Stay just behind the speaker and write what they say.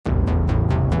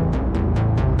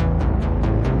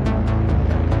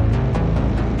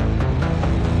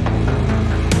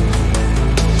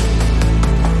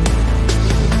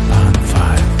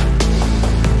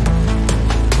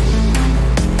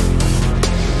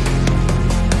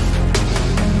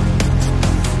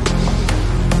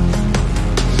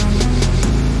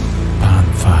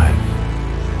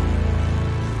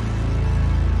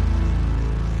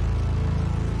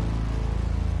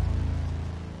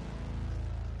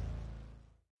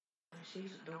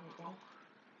She's adorable.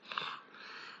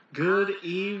 Good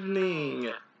evening,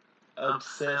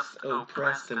 obsessed,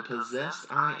 oppressed, and possessed.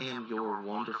 I am your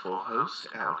wonderful host,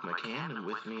 Alec McCann, and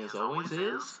with me as always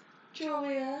is...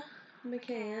 Julia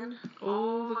McCann.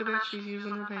 Oh, look at that, she's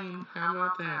using her name. How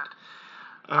about that?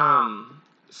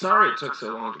 Sorry it took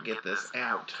so long to get this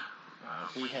out.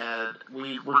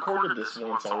 We recorded this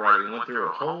once already. We went through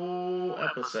a whole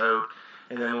episode,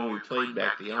 and then when we played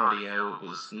back the audio, it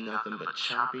was nothing but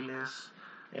choppiness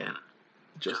and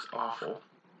just awful.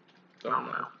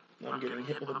 Oh no, I'm getting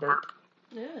hit with a burp.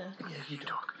 Yeah. Yeah, you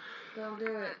talk. Don't do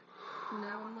it.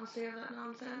 No one wants to hear that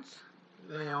nonsense.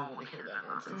 They all want to hear that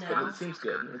nonsense, No. but it seems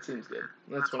good. It seems good.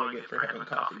 That's what I get for having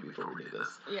coffee before we do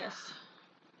this. Yes.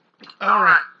 All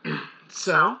right.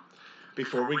 So,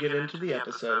 before we get into the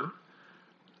episode,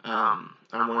 I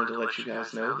wanted to let you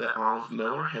guys know that Olive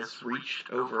Miller has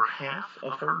reached over half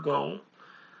of her goal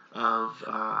of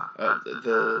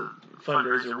the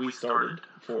fundraiser we started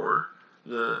for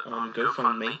the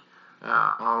GoFundMe,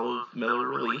 Olive Miller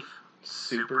Relief.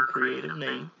 Super creative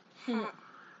name.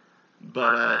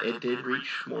 But it did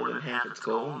reach more than half its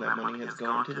goal, and that money has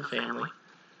gone to the family,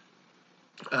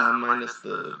 minus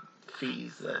the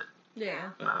fees that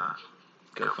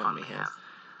GoFundMe has.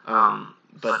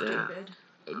 But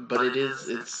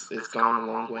it's gone a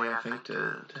long way, I think,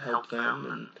 to help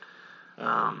them,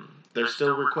 and they're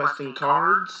still requesting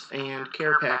cards and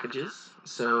care packages.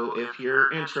 So if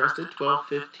you're interested,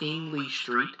 1215 Lee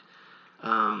Street,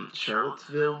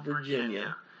 Charlottesville,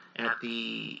 Virginia, at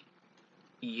the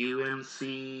UVA.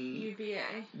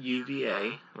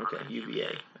 Okay,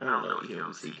 UVA. I don't know what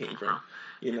UMC came from.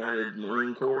 United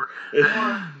Marine Corps.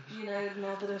 Or United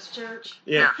Methodist Church.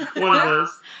 Yeah, one of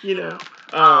those.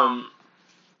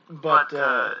 But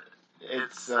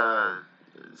it's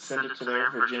send it to there,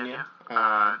 Virginia.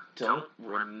 Don't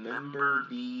remember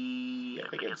I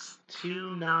think it's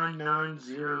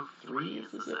 29903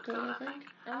 is the zip code, I think.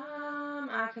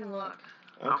 I can look.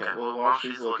 Okay, well, while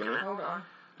she's looking it. Hold on.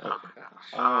 Oh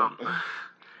gosh.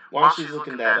 While she's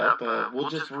looking that up, we'll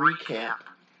just recap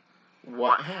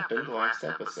what happened last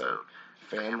episode.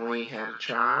 Family had a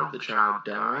child. The child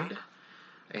died,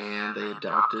 and they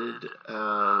adopted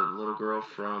a little girl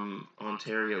from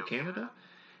Ontario, Canada.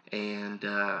 And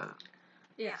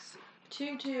yes,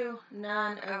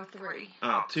 22903.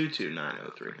 Oh,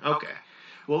 22903. Okay.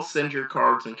 We'll send your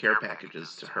cards and care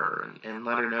packages to her and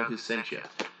let her know who sent you.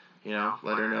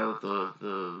 Let her know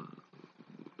the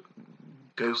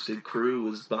ghosted crew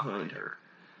was behind her.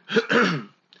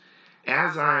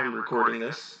 As I am recording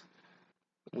this,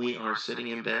 we are sitting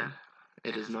in bed.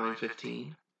 It is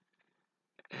 9:15,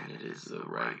 and it is the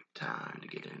right time to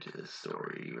get into this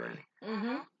story. Are you ready?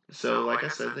 Mm-hmm. So, like I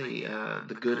said,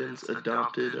 the Goodins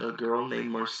adopted a girl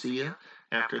named Marcia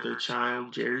after their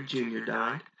child, Jerry Jr.,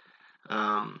 died.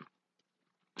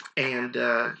 And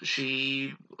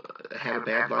she had a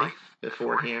bad life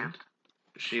beforehand.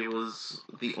 She was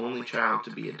the only child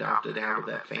to be adopted out of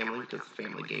that family because the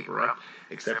family gave her up,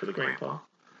 except for the grandpa.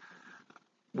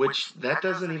 Which, that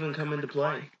doesn't even come into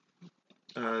play.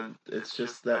 It's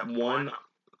just that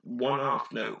one-off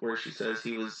note where she says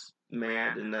he was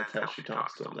mad and that's how she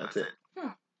talks to him. That's it.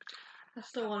 I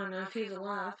still want to know if he's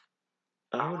alive.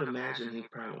 I would imagine he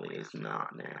probably is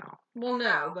not now. Well,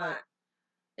 no, but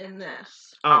in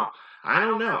this. Oh, I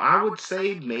don't know. I would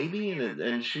say maybe, and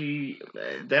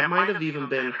that might have even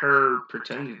been her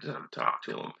pretending to talk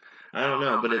to him. I don't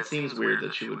know, but it seems weird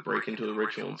that she would break into a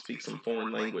ritual and speak some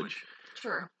foreign language.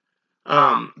 True.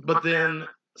 But then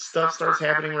stuff starts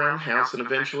happening around the house, and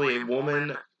eventually a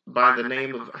woman by the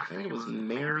name of, I think it was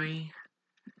Mary.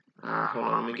 Hold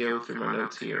on, let me go through my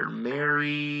notes here. Mary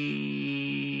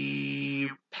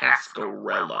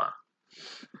Pasquarella.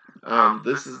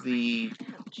 This is the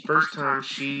first time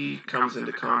she comes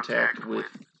into contact with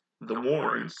the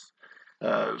Warrens.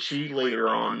 She later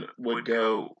on would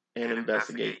go and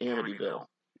investigate Amityville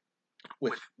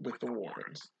with the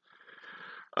Warrens.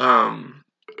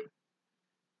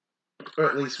 Or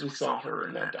at least we saw her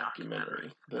in that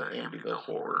documentary, the Amityville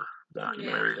horror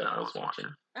documentary that I was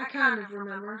watching. I kind of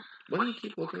remember. What do you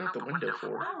keep looking out the window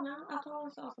for? I don't know. I thought I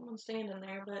saw someone standing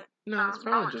there, but... No, it's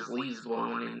probably just leaves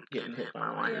blowing and getting hit by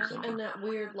light or something. And that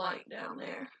weird light down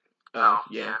there. Oh,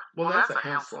 yeah. Well, that's a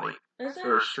house light. Is it?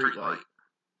 Or a street light.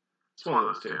 It's one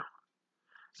of those two.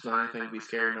 It's not anything to be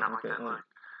scared, not like that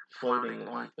floating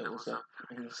light that was up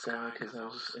in the sky because I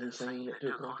was insane at 2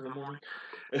 o'clock in the morning.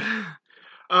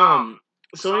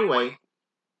 So anyway,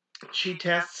 she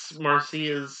tests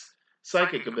Marcia's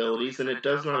psychic abilities, and it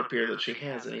does not appear that she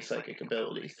has any psychic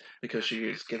abilities because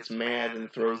she just gets mad and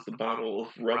throws the bottle of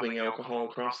rubbing alcohol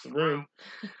across the room.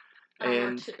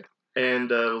 And and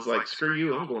was like, screw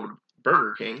you, I'm going to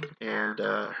Burger King. And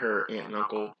her aunt and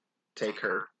uncle take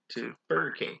her to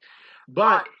Burger King.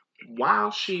 But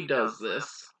while she does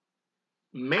this,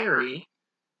 Mary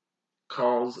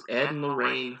calls Ed and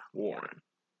Lorraine Warren.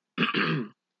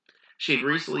 She had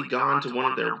recently gone to one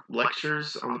of their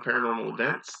lectures on the paranormal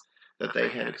events that they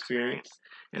had experienced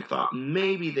and thought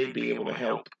maybe they'd be able to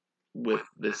help with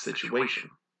this situation.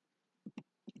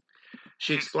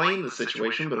 She explained the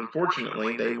situation, but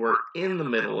unfortunately they were in the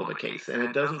middle of a case, and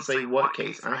it doesn't say what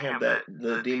case. I have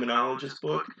the demonologist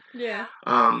book. Yeah.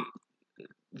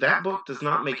 That book does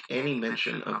not make any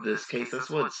mention of this case. That's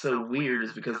what's so weird,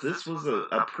 is because this was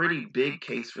a pretty big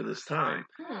case for this time.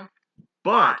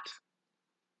 But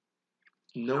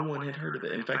no one had heard of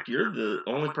it. In fact, you're the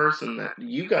only person that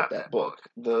you got that book,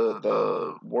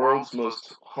 the world's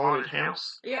most haunted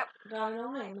house. Yep, got it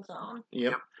on Amazon.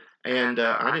 Yep, and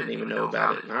I didn't even know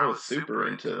about it, and I was super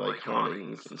into like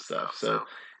hauntings and stuff, so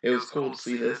it was cool to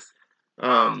see this.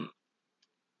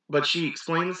 But she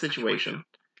explained the situation,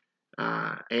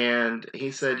 and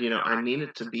he said, I need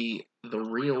it to be the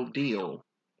real deal,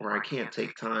 or I can't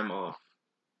take time off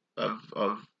of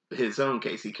his own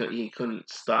case. He couldn't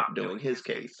stop doing his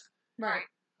case. Right.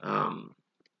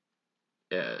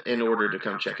 In order to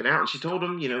come check it out. And she told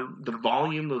him, the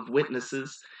volume of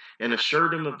witnesses, and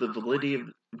assured him of the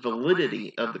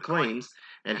validity of the claims,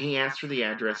 and he asked for the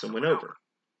address and went over.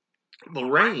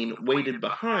 Lorraine waited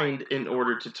behind in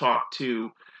order to talk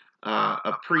to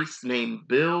a priest named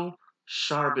Bill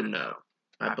Charbonneau.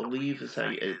 I believe is how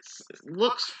it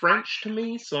looks French to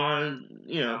me, so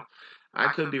I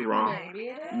could be wrong. Maybe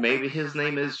it is. Maybe his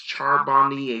name is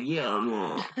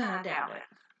Charbonneau. I doubt it.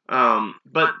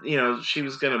 But she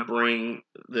was going to bring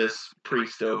this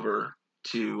priest over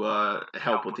to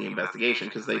help with the investigation,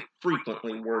 because they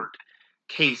frequently worked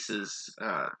cases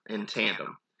in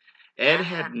tandem. Ed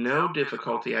had no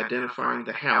difficulty identifying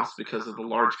the house because of the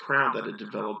large crowd that had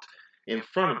developed in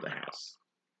front of the house.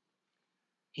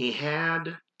 He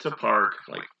had to park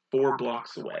like 4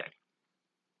 blocks away,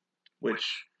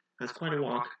 which that's quite a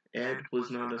walk. Ed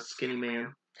was not a skinny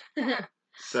man,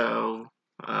 so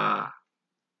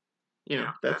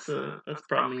that's a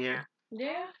problem he had.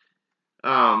 Yeah.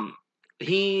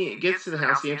 He gets to the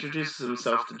house. He introduces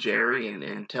himself to Jerry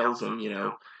and tells him,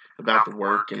 about the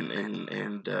work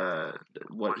and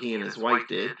what he and his wife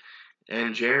did.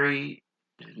 And Jerry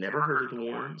had never heard of the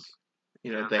Warrens.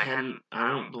 They hadn't. I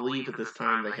don't believe at this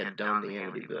time they had done the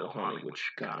Amityville haunting,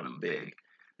 which got them big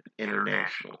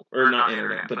international, or not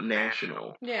internet, but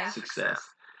national success.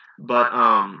 But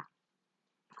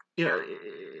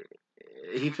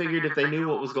he figured if they knew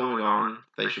what was going on,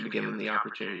 they should be given the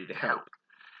opportunity to help.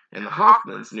 And the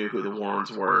Hoffmans knew who the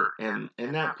Warrens were, and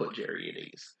that put Jerry at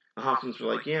ease. The Hoffmans were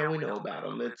like, yeah, we know about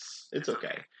them. It's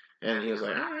okay. And he was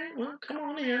like, all right, well, come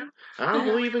on in. I don't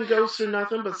believe in ghosts or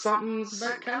nothing, but something's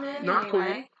come in not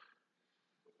anyway.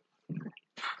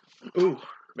 Cool. Ooh,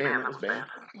 man, that was bad.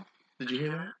 Did you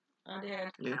hear that? I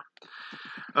did. Yeah.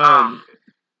 Oh,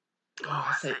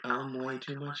 I say way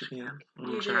too much again.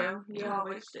 You do. You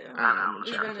always do. I'm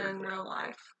gonna try. Even in real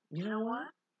life. You know what?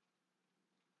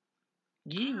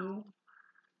 You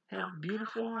have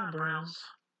beautiful eyebrows.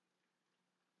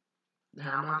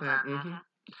 How about that? Mm-hmm.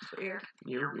 Weird.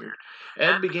 You're weird.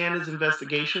 Ed began his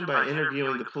investigation by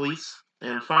interviewing the police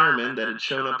and firemen that had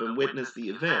shown up and witnessed the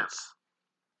events.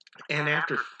 And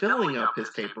after filling up his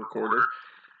tape recorder,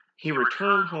 he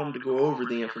returned home to go over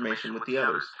the information with the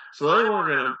others. So they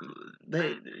weren't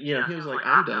gonna. He was like,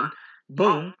 "I'm done.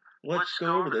 Boom. Let's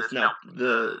go over this." Now,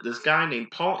 this guy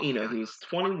named Paul Eno, he was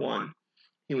 21.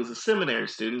 He was a seminary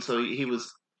student, so he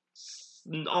was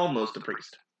almost a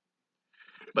priest.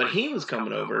 But he was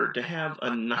coming over to have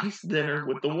a nice dinner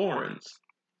with the Warrens.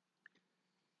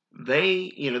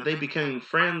 They became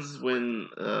friends when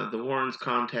the Warrens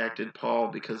contacted Paul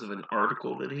because of an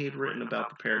article that he had written about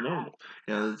the paranormal.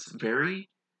 Now, it's very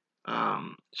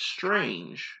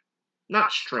strange.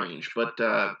 Not strange, but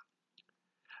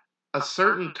a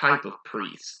certain type of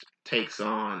priest takes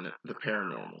on the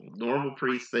paranormal. Normal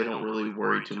priests, they don't really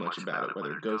worry too much about it,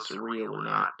 whether ghosts are real or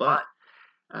not. But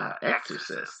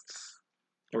exorcists,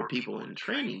 or people in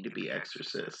training to be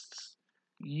exorcists,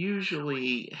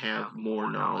 usually have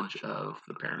more knowledge of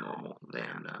the paranormal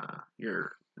than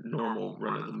your normal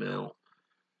run-of-the-mill,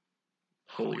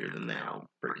 holier-than-thou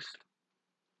priest.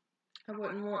 I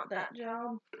wouldn't want that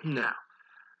job. No.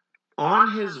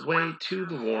 On his way to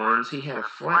the Warrens, he had a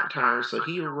flat tire, so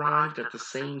he arrived at the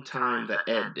same time that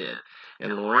Ed did.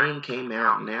 And Lorraine came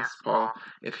out and asked Paul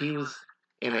if he was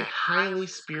in a highly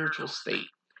spiritual state.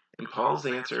 And Paul's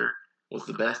answer was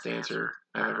the best answer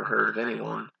I've ever heard of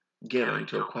anyone given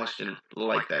to a question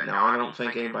like that. Now, I don't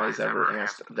think anybody's ever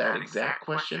asked that exact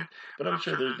question, but I'm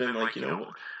sure there's been like,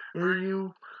 are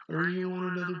you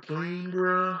on another plane,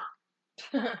 bruh?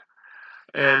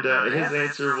 And his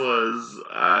answer was,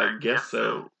 I guess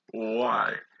so.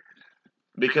 Why?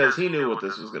 Because he knew what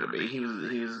this was going to be. He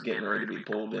was getting ready to be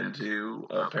pulled into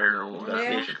a paranormal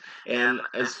investigation. And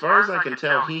as far as I can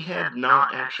tell, he had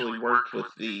not actually worked with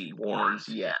the Warrens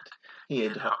yet. He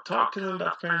had talked to them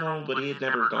about the paranormal, but he had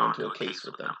never gone to a case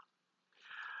with them.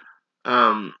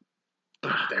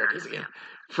 There it is again.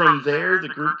 From there, the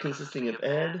group consisting of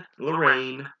Ed,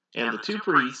 Lorraine, and the two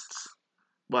priests.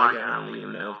 Well, I don't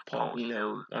even know if Paul, I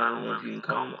don't know if you can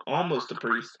call him almost a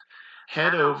priest,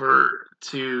 head over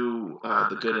to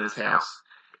the Goodins' house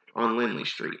on Lindley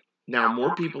Street. Now,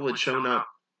 more people had shown up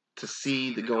to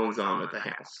see the goings-on at the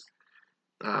house.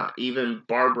 Even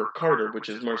Barbara Carter, which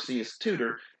is Marcia's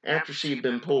tutor, after she had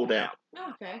been pulled out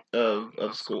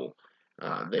of school.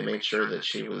 They made sure that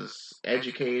she was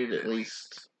educated, at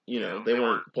least, they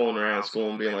weren't pulling her out of school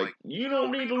and being like, you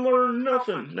don't need to learn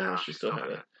nothing. No, she still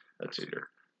had a tutor.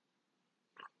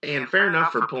 And fair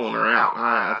enough for pulling her out.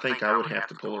 I think I would have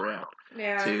to pull her out.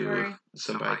 Yeah, if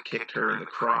somebody kicked her in the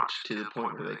crotch to the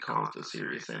point where they caused a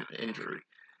serious injury.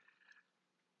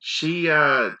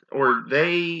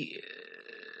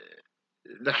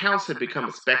 The house had become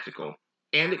a spectacle,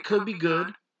 and it could be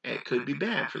good, and it could be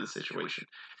bad for the situation.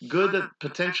 Good that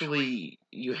potentially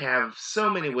you have so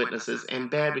many witnesses,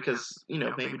 and bad because,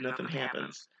 maybe nothing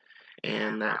happens.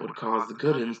 And that would cause the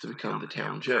Goodins to become the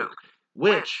town joke.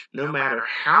 Which, no matter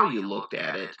how you looked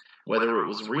at it, whether it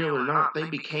was real or not, they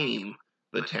became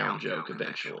the town joke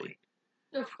eventually.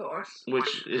 Of course.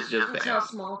 Which is just That's bad. how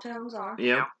small towns are.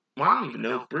 Yeah. Well, I don't even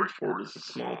know if Bridgeport is a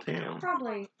small town.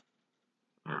 Probably.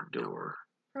 Or Door.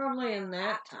 Probably in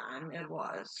that time it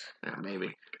was.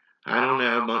 Maybe. I don't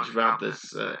know much about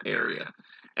this area.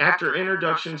 After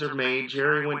introductions are made,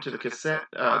 Jerry went to the cassette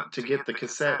to get the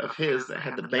cassette of his that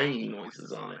had the banging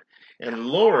noises on it. And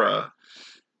Laura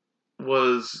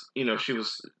was, she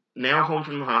was now home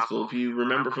from the hospital. If you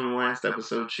remember from the last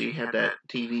episode, she had that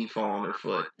TV fall on her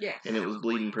foot. Yes. And it was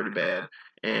bleeding pretty bad.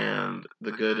 And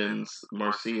the Goodins,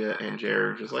 Marcia and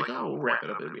Jerry, were just like, oh, we'll wrap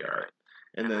it up, it'll be all right.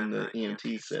 And then the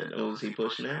EMT said, oh, is he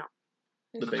pushing out?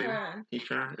 He's trying. He's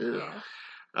trying? Ew. Yeah.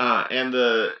 And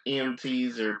the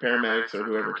EMTs or paramedics or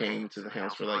whoever came to the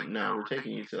house were like, no, we're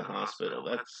taking you to the hospital.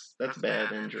 That's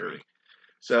bad injury.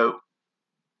 So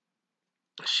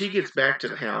she gets back to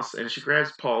the house and she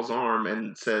grabs Paul's arm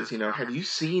and says, have you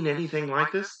seen anything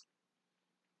like this?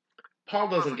 Paul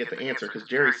doesn't get the answer because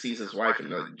Jerry sees his wife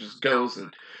and just goes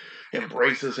and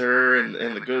embraces her, and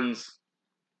the Goodins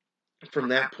from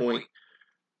that point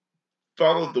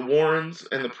followed the Warrens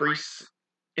and the priests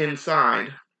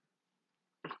inside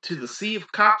to the sea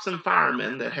of cops and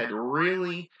firemen that had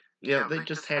really, they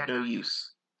just had no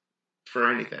use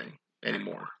for anything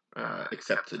anymore,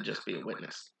 except to just be a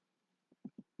witness.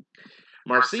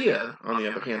 Marcia, on the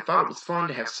other hand, thought it was fun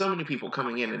to have so many people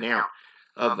coming in and out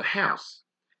of the house.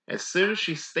 As soon as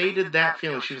she stated that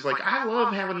feeling, she was like, I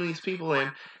love having these people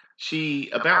in. She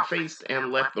about-faced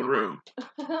and left the room.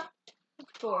 Of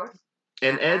course.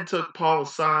 And Ed took Paul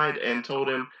aside and told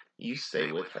him, you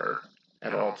stay with her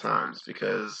at all times,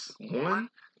 because one,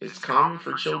 it's common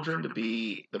for children to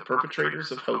be the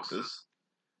perpetrators of hoaxes,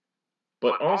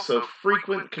 but also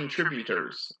frequent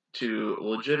contributors to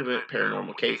legitimate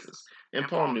paranormal cases. And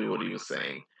Paul knew what he was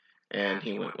saying, and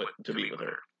he went to be with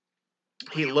her.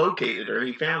 He located her,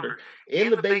 he found her in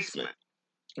the basement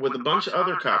with a bunch of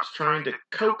other cops trying to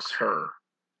coax her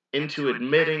into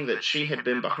admitting that she had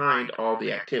been behind all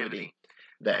the activity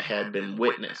that had been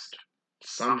witnessed.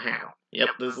 Somehow. Yep,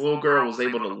 this little girl was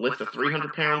able to lift a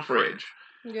 300-pound fridge.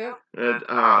 Yep. And,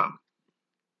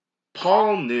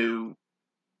 Paul knew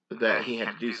that he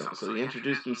had to do something, so he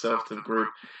introduced himself to the group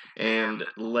and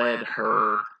led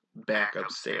her back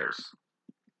upstairs.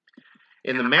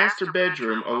 In the master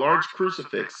bedroom, a large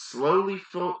crucifix slowly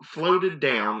floated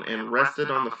down and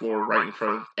rested on the floor right in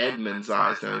front of Edmund's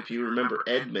eyes. Now, if you remember,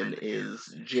 Edmund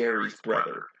is Jerry's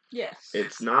brother. Yes.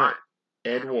 It's not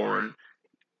Ed Warren.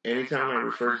 Anytime I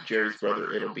refer to Jerry's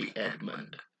brother, it'll be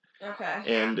Edmund. Okay.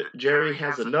 And Jerry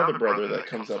has another brother that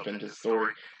comes up into the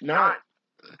story, not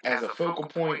as a focal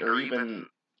point or even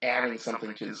adding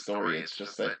something to the story. It's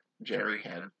just that Jerry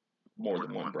had more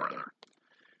than one brother.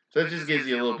 So it just gives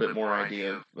you a little bit more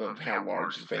idea of how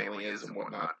large the family is and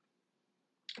whatnot.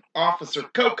 Officer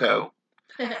Coco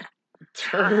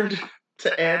turned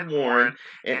to Ed Warren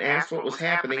and asked what was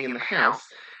happening in the house,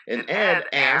 and Ed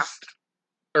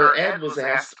was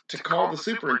asked to call the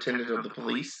superintendent of the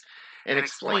police and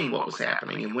explain what was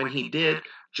happening. And when he did,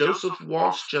 Joseph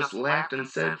Walsh just laughed and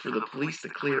said for the police to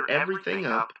clear everything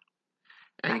up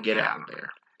and get out of there.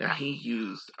 Now, he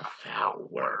used a foul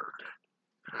word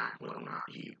I will not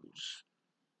use,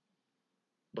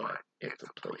 but it's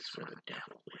a place where the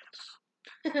devil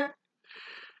lives.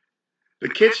 The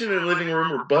kitchen and living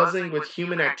room were buzzing with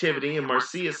human activity, and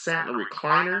Marcia sat in a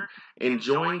recliner,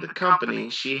 enjoying the company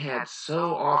she had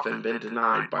so often been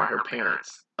denied by her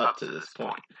parents up to this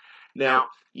point. Now,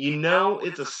 you know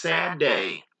it's a sad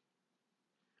day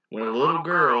when a little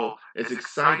girl is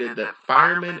excited that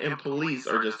firemen and police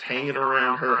are just hanging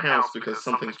around her house because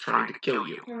something's trying to kill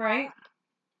you. Right.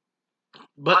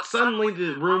 But suddenly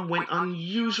the room went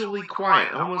unusually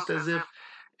quiet, almost as if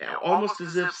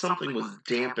something was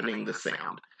dampening the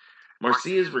sound.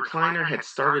 Marcia's recliner had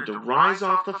started to rise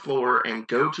off the floor and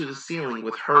go to the ceiling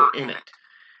with her in it.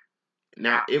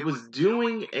 Now, it was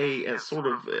doing a sort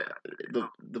of, the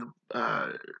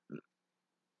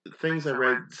things I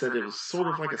read said it was sort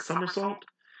of like a somersault,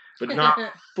 but not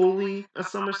fully a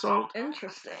somersault.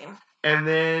 Interesting. And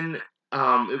then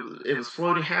it was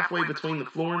floating halfway between the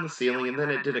floor and the ceiling, and then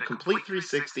it did a complete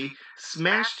 360,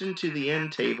 smashed into the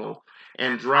end table,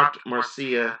 and dropped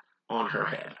Marcia on her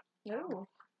head. Oh,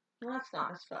 well, that's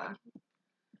not as fun.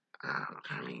 I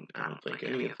don't think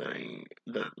anything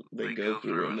that they go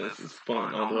through in this is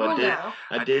fun. Although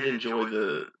I did enjoy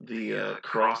the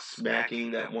cross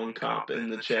smacking that one cop in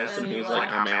the chest, and he was like,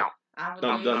 "I'm out. I'm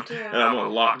done, and I'm gonna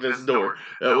lock this door."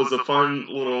 That was a fun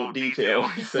little detail.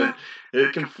 He said,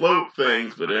 "It can float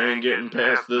things, but it ain't getting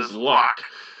past this lock."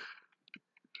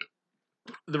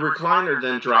 The recliner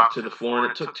then dropped to the floor,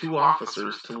 and it took 2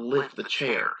 officers to lift the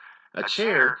chair. A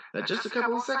chair that just a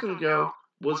couple of seconds ago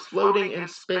was floating and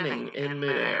spinning in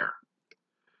midair.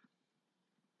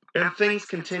 And things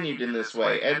continued in this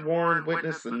way. Ed Warren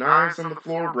witnessed the knives on the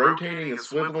floor rotating and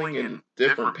swiveling in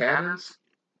different patterns.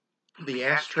 The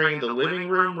ashtray in the living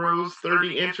room rose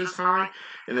 30 inches high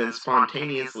and then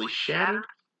spontaneously shattered.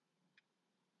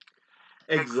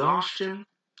 Exhaustion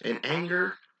and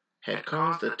anger had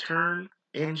caused a turn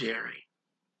in Jerry.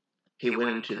 He went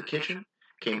into the kitchen,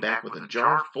 came back with a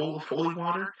jar full of holy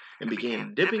water, and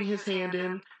began dipping his hand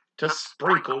in to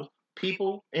sprinkle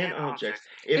people and objects.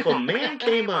 If a man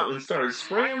came up and started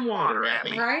spraying water at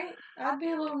me, right? I'd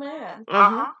be a little mad.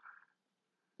 I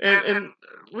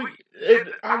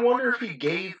wonder if he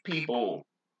gave people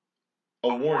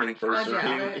a warning first, or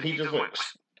he just went,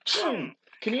 "Shoom."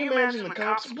 Can you imagine the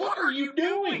cops? What are you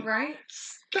doing? Right?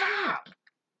 Stop.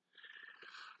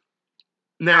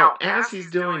 Now, as he's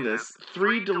doing this,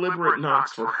 3 deliberate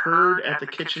knocks were heard at the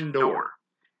kitchen door.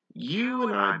 You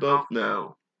and I both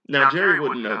know. Now, Jerry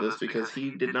wouldn't know this because he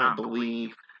did not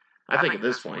believe. I think at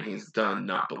this point he's done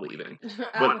not believing.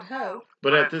 I would hope.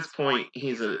 But at this point,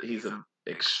 he's an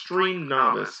extreme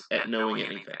novice at knowing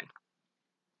anything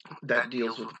that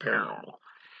deals with the paranormal.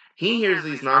 He hears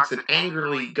these knocks and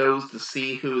angrily goes to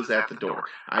see who is at the door.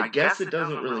 I guess it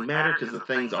doesn't really matter because the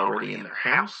thing's already in their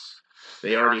house.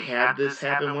 They already had this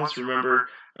happen once. Remember,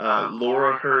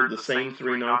 Laura heard the same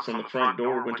 3 knocks on the front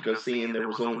door, went to go see, and there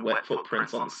was only wet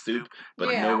footprints on the stoop,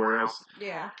 but nowhere else.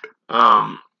 Yeah.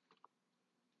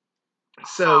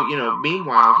 So,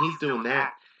 meanwhile, he's doing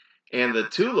that, and the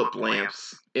tulip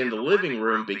lamps in the living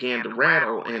room began to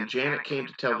rattle, and Janet came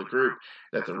to tell the group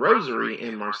that the rosary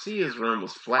in Marcia's room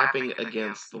was flapping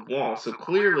against the wall. So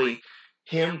clearly,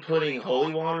 him putting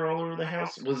holy water all over the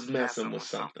house was messing with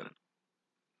something.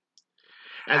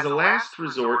 As a last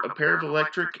resort, a pair of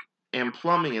electric and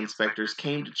plumbing inspectors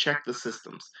came to check the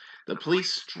systems. The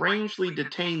police strangely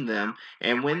detained them,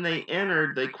 and when they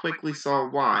entered, they quickly saw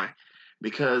why.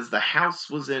 Because the house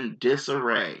was in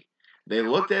disarray. They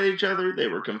looked at each other, they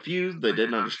were confused, they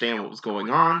didn't understand what was going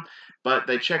on, but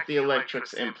they checked the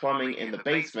electrics and plumbing in the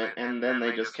basement, and then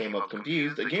they just came up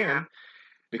confused again,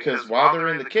 because while they're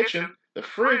in the kitchen, the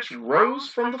fridge rose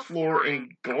from the floor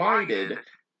and glided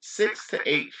 6 to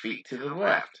 8 feet to the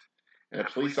left. And a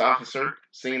police officer,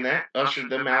 seeing that, ushered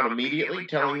them out immediately,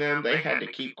 telling them they had to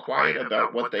keep quiet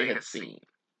about what they had seen.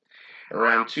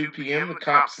 Around 2 p.m., the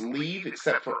cops leave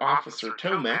except for Officer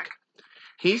Tomek.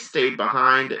 He stayed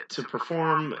behind to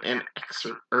perform an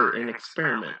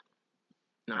experiment.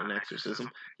 Not an exorcism.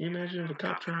 Can you imagine if a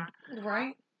cop tried?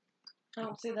 Right. I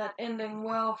don't see that ending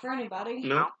well for anybody.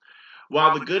 No.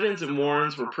 While the Goodins and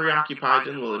Warrens were preoccupied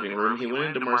in the living room, he went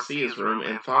into Marcia's room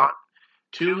and thought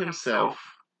to himself,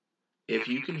 "If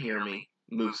you can hear me,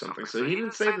 move something." So he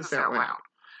didn't say this out loud.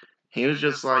 He was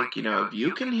just like, if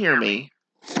you can hear me,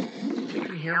 if you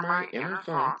can hear my inner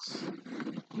thoughts,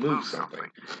 move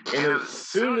something. And as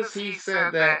soon as he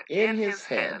said that in his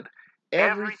head,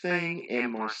 everything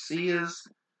in Marcia's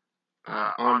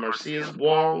on Marcia's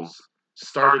walls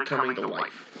started coming to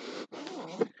life.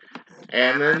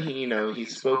 And then he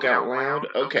spoke out loud,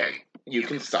 "Okay, you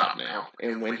can stop now."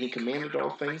 And when he commanded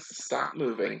all things to stop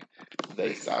moving,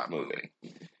 they stopped moving.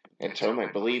 And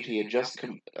Tomek believed he had just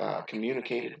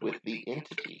communicated with the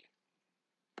entity,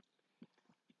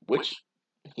 which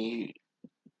he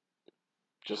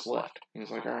just left. He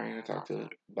was like, "All right, I'm going to talk to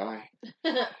it. Bye."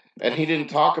 And he didn't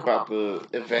talk about the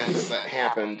events that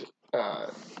happened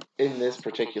in this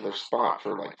particular spot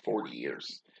for like 40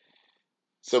 years.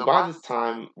 So by this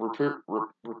time,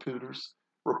 reporters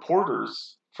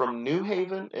from New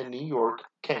Haven and New York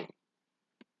came.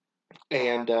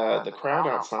 And the crowd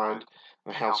outside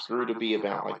the house grew to be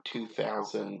about like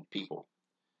 2,000 people.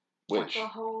 Which, that's a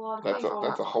whole lot of that's people.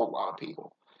 That's a whole lot of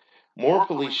people. More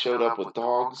police showed up with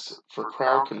dogs for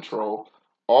crowd control,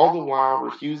 all the while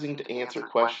refusing to answer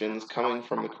questions coming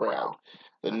from the crowd.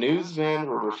 The newsmen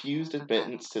were refused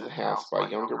admittance to the house by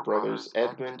younger brothers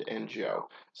Edmund and Joe.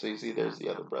 So you see, there's the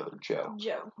other brother, Joe.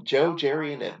 Joe,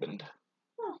 Jerry, and Edmund.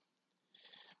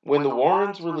 When the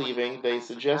Warrens were leaving, they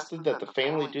suggested that the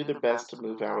family do their best to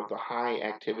move out of the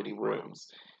high-activity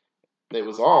rooms. It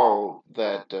was all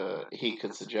that he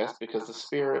could suggest because the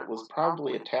spirit was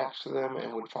probably attached to them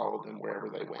and would follow them wherever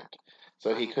they went.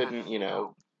 So he couldn't,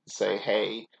 say,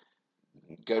 "Hey,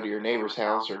 go to your neighbor's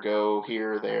house," or "go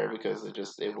here or there," because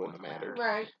it wouldn't have mattered.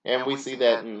 Right. And we see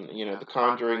that in, the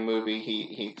Conjuring movie.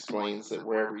 He explains that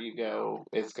wherever you go,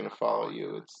 it's going to follow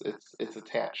you. It's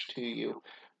attached to you.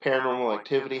 Paranormal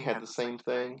Activity had the same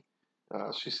thing.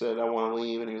 She said, "I want to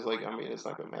leave," and he was like, "It's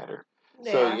not going to matter."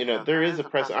 Yeah. So, there is a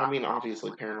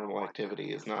obviously Paranormal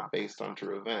Activity is not based on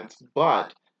true events,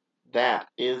 but that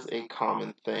is a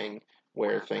common thing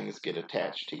where things get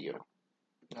attached to you.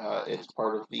 It's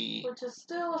part of the... Which is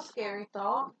still a scary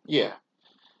thought. Yeah.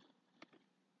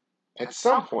 At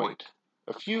some point,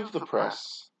 a few of the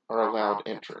press are allowed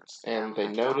entrance, and they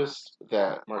noticed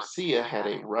that Marcia had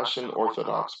a Russian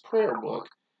Orthodox prayer book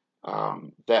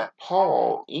that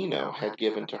Paul Eno had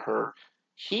given to her.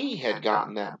 He had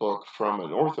gotten that book from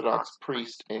an Orthodox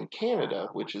priest in Canada,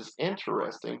 which is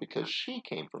interesting because she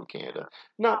came from Canada.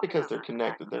 Not because they're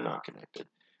connected, they're not connected.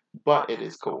 But it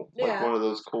is cool. Yeah. Like one of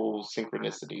those cool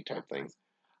synchronicity type things.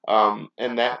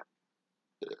 And that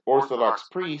Orthodox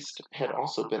priest had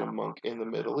also been a monk in the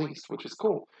Middle East, which is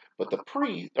cool. But the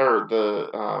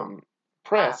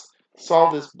press saw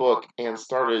this book and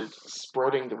started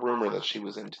spreading the rumor that she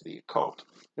was into the occult.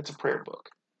 It's a prayer book.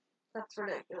 That's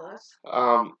ridiculous.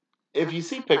 If you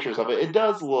see pictures of it, it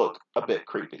does look a bit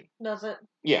creepy. Does it?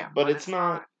 Yeah, but it's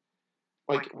not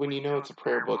like when it's a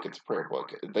prayer book, it's a prayer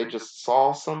book. They just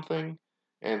saw something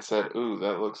and said, "Ooh,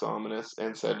 that looks ominous,"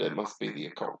 and said it must be the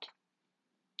occult.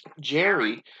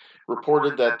 Jerry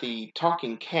reported that the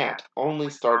talking cat only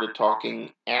started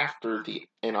talking after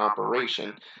an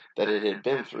operation that it had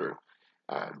been through.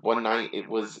 One night it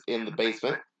was in the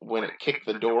basement when it kicked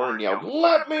the door and yelled,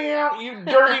 "Let me out, you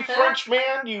dirty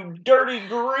Frenchman, you dirty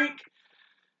Greek!"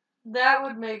 That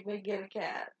would make me get a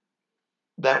cat.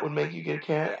 That would make you get a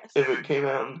cat? Yes. If it came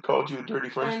out and called you a dirty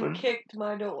Frenchman? And kicked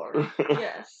my door.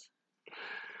 Yes.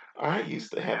 I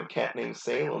used to have a cat named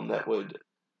Salem that would,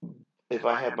 if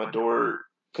I had my door,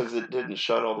 because it didn't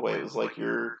shut all the way, it was like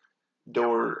your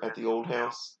door at the old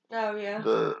house. Oh, yeah.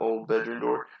 The old bedroom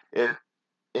door.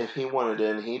 If he wanted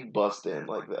in, he'd bust in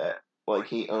like that. Like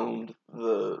he owned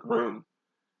the room.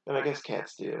 And I guess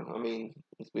cats do.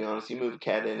 Let's be honest, you move a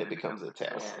cat in, it becomes its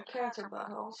house. Yeah, cats are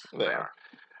buttholes. They are.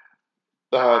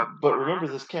 But remember,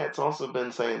 this cat's also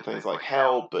been saying things like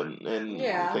help and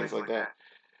things like that.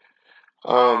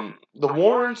 The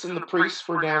Warrens and the priests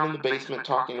were down in the basement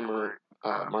talking to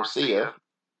Marcia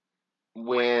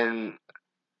when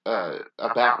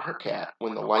about her cat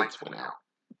when the lights went out.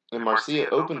 And Marcia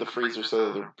opened the freezer so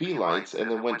that there would be lights and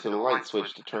then went to the light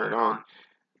switch to turn it on,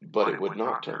 but it would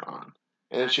not turn on.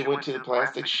 And then she went to the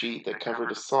plastic sheet that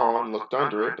covered a saw and looked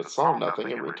under it, but saw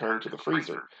nothing and returned to the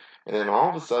freezer. And then all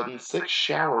of a sudden, 6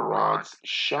 shower rods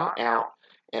shot out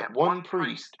at one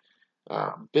priest.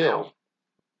 Bill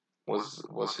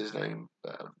was his name.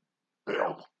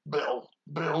 Bill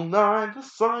Nye, the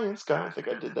Science Guy. I think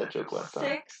I did that joke last time.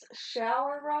 6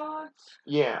 shower rods?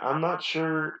 Yeah, I'm not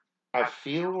sure. I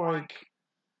feel like,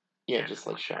 just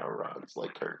like shower rods,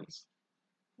 like curtains.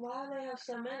 Why do they have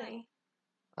so many?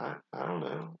 I don't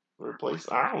know.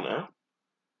 I don't know.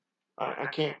 I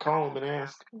can't call him and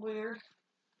ask. Weird.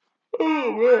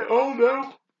 Oh, man. Oh,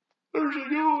 no. There's a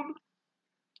gun.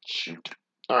 Shoot.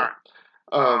 Alright.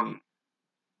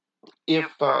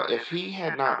 If he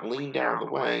had not leaned out of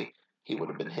the way, he would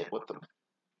have been hit with them.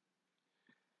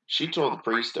 She told the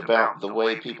priest about the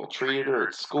way people treated her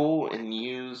at school and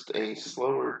used a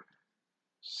slower,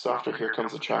 softer. Here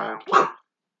comes a child.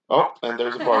 Oh, and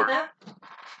there's a bark.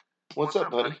 What's up,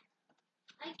 buddy?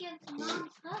 I get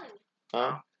mom's hug.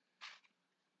 Oh.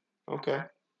 Okay.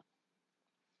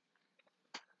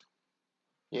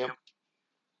 Yep.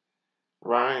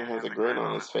 Ryan has a grin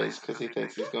on his face because he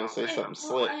thinks he's going to say something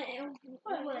slick.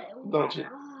 Don't you?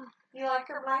 You like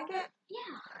her blanket?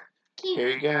 Yeah. Here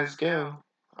you guys go.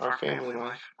 Our family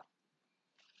life.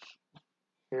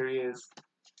 Here he is.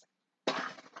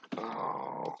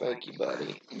 Oh, thank you,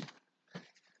 buddy.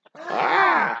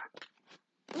 Ah!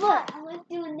 What? I was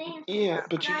doing that. Yeah,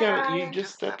 but you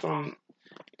just stepped on.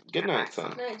 Good night,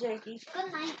 son. Night, Jakey.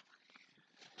 Good night.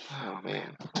 Oh,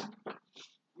 man.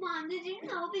 Mom, did you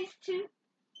know these two?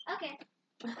 Okay.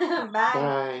 Bye.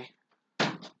 Bye.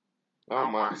 Oh,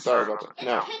 my. Sorry about that. It's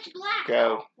No. pitch black.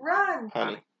 Go, Run.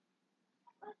 honey.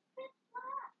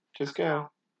 Just go.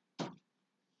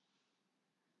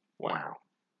 Wow.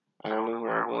 I don't know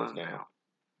where I was now.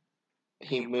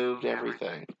 He moved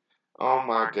everything. Oh,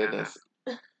 my goodness.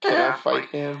 Can I fight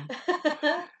him?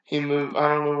 He moved. I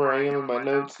don't know where I am in my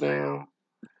notes now.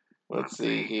 Let's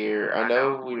see here. I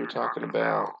know we were talking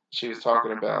about. She was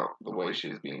talking about the way she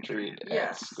was being treated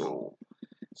at school.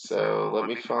 So let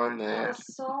me find that. With a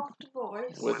soft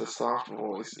voice. With a soft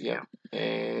voice. Yep.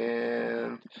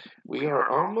 And we are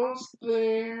almost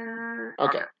there.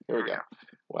 Okay. Here we go.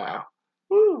 Wow.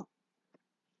 Woo.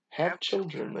 Have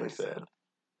children, they said.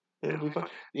 It'll be fun.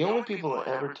 The only people that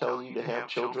ever tell you to have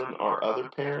children are other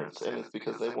parents, and it's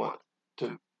because they want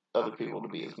other people to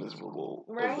be as miserable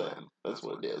as them. That's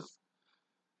what it is.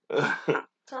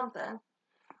 Something.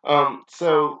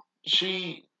 So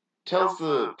she tells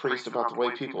the priest about the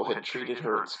way people had treated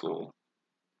her at school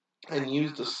and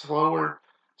used a slower,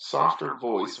 softer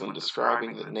voice when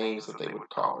describing the names that they would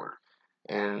call her.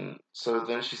 And so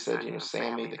then she said,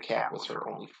 Sammy the cat was her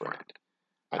only friend.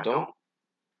 I don't.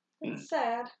 It's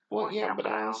sad. Well, yeah, but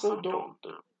I also don't.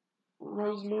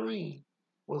 Rosemarie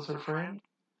was her friend.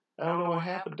 I don't know what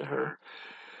happened to her.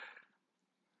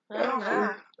 I don't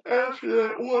know. After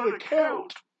that one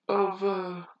account of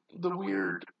the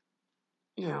weird,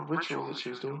 ritual that she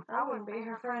was doing. I wouldn't be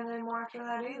her friend anymore after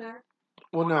that either.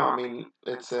 Well, no, I mean,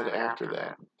 it said after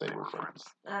that they were friends.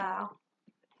 Oh.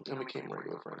 And became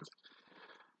regular friends.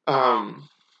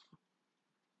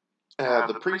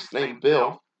 The priest named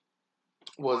Bill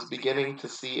was beginning to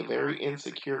see a very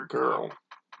insecure girl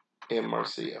in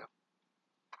Marcia.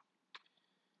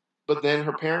 But then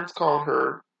her parents called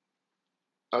her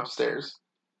upstairs,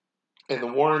 and the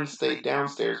Warrens stayed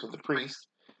downstairs with the priest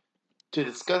to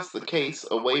discuss the case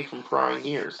away from prying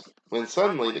ears, when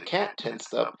suddenly the cat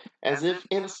tensed up as if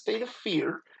in a state of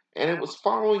fear, and it was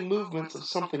following movements of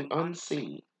something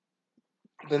unseen.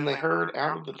 Then they heard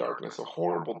out of the darkness a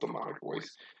horrible demonic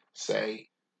voice say,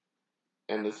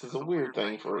 and this is a weird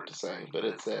thing for it to say, but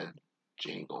it said,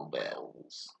 "Jingle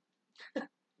bells."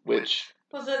 Which...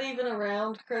 Was it even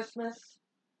around Christmas?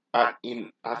 I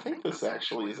think this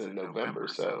actually is in November,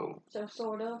 so... So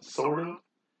sort of. Sort of.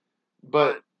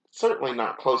 But certainly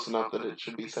not close enough that it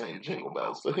should be saying jingle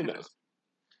bells, but who knows?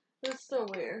 It's still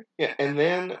weird. Yeah, and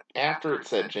then after it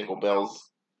said jingle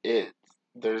bells,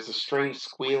 there's a strange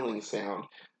squealing sound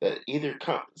that either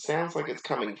sounds like it's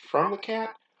coming from the cat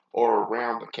or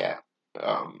around the cat.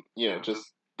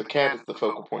 Just the cat is the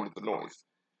focal point of the noise.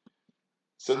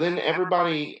 So then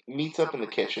everybody meets up in the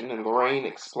kitchen, and Lorraine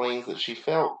explains that she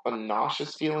felt a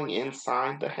nauseous feeling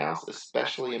inside the house,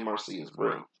 especially in Marcia's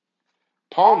room.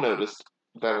 Paul noticed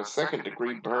that a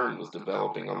second-degree burn was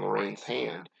developing on Lorraine's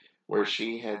hand, where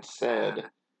she had said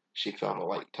she felt a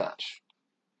light touch.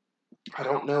 I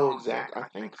don't know exactly. I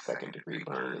think second-degree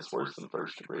burn is worse than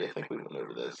first degree. I think we went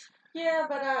over this. Yeah,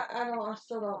 but I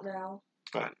still don't know.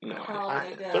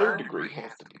 Third degree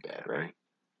has to be bad, right?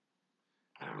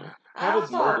 I don't know. How does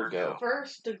murder go?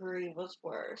 First degree was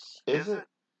worse. Is it?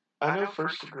 I know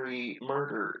first degree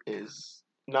murder is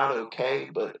not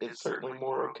okay, but it's certainly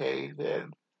more okay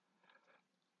than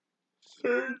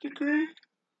third degree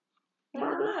murder.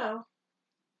 I don't know.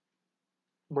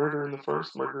 Murder in the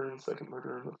first, murder in the second,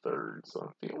 murder in the third.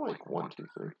 So I feel like 1, 2,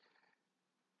 3.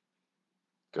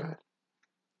 Go ahead.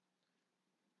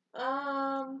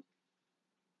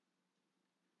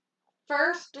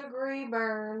 First degree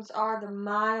burns are the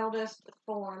mildest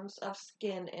forms of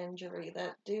skin injury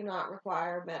that do not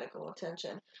require medical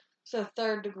attention. So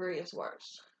third degree is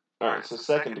worse. Alright, so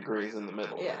second degree is in the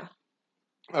middle. Yeah.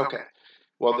 Then. Okay.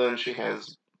 Well, then she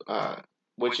has,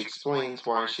 which explains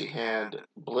why she had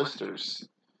blisters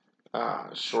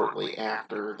shortly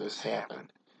after this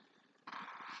happened.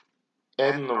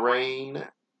 Ed and Lorraine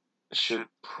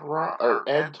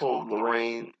Ed told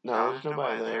Lorraine, no, there's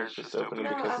nobody there. It's just opening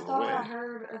No, because I of the thought I wind.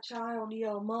 heard a child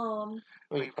yell, "Mom."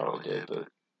 Well, you probably did, but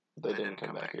they didn't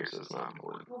come back here, so it's not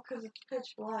important. Well, because it's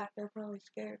pitch black, they're probably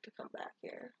scared to come back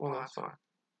here. Well, that's fine.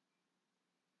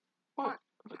 What?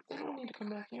 But they don't need to come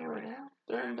back here right now.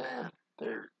 They're in bed.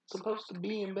 They're supposed to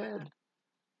be in bed.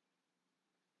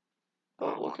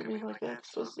 Don't look at me like that. They're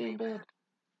supposed to be in bed.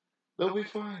 They'll be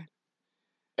fine.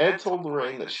 Ed told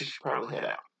Lorraine that she should probably head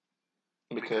out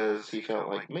because he felt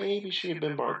like maybe she had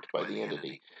been marked by the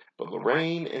entity, but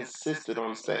Lorraine insisted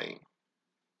on staying.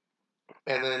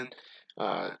 And then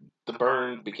the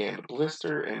burn began to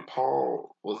blister, and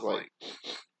Paul was like,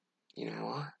 "You know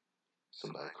what?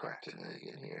 Somebody cracked an egg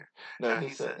in here." No, he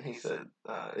said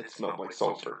it smelled like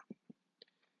sulfur.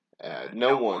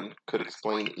 No one could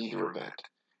explain either event.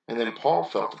 And then Paul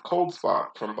felt a cold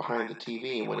spot from behind the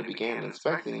TV, and when he began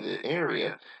inspecting the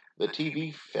area, the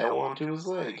TV fell onto his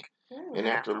leg. And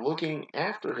after looking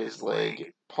after his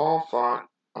leg, Paul thought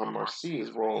on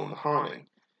Marcia's role in the haunting.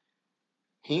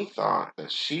 He thought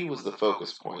that she was the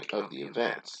focus point of the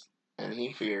events, and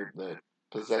he feared that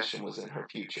possession was in her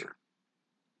future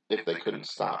if they couldn't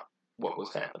stop what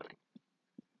was happening.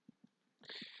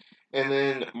 And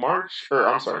then November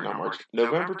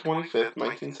 25th,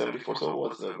 1974, so it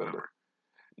was November.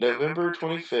 November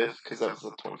 25th, because that was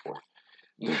the 24th.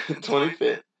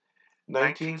 25th,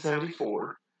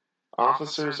 1974,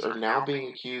 officers are now being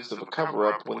accused of a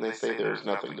cover-up when they say there is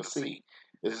nothing to see.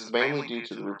 This is mainly due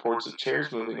to the reports of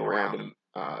chairs moving around and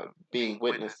being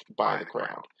witnessed by the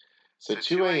crowd. So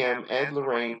 2 a.m., Ed,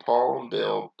 Lorraine, Paul, and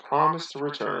Bill promised to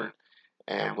return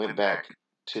and went back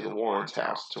to the Warrens'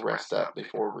 house to rest up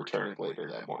before returning later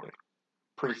that morning.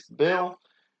 Priest Bill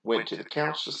went to the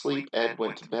couch to sleep. Ed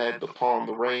went to bed, but Paul and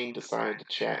Lorraine decided to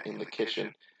chat in the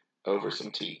kitchen over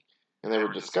some tea. And they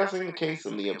were discussing the case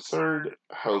and the absurd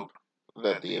hope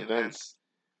that the events,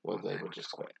 well, they would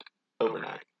just quit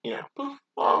overnight. You know, poof.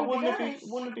 Oh, wouldn't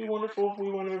it be wonderful if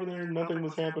we went over there and nothing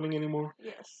was happening anymore?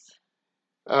 Yes.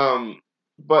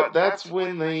 But that's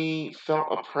when they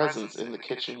felt a presence in the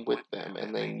kitchen with them,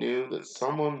 and they knew that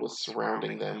someone was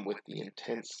surrounding them with the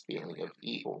intense feeling of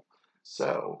evil.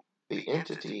 So, the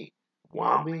entity,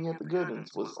 while being at the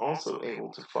Goodens, was also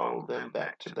able to follow them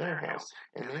back to their house,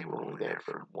 and they were only there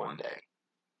for one day.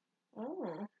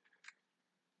 Oh.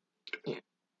 Yeah.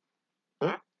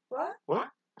 Huh?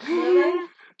 What? Nothing?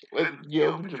 You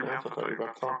opened your mouth, I thought you were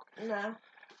about to talk.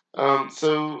 No.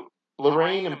 So,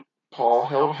 Lorraine and Paul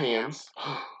held hands.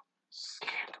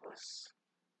 Scandalous.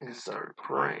 And started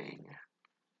praying.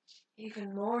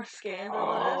 Even more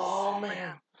scandalous. Oh,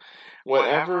 man.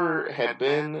 Whatever had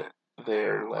been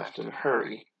there left in a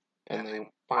hurry, and they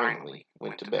finally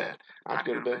went to bed. I'd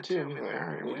go to bed too. Like, all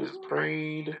right, we just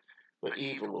prayed the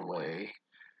evil away.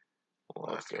 Well,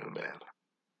 let's go to bed.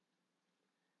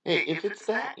 Hey, if it's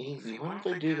that easy, why don't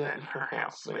they do that in her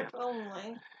house, man? If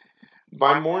only.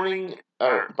 By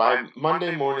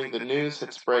Monday morning, the news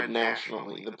had spread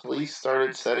nationally. The police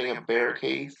started setting up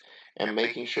barricades and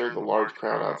making sure the large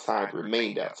crowd outside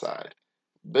remained outside.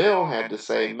 Bill had to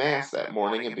say Mass that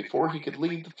morning, and before he could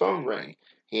leave, the phone rang.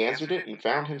 He answered it and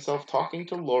found himself talking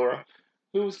to Laura,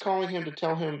 who was calling him to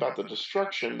tell him about the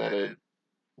destruction that had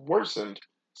worsened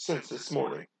since this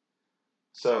morning.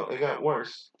 So it got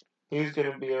worse. He's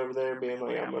gonna be over there being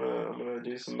like, I'm gonna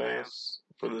do some Mass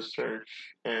for this church,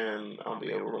 and I'll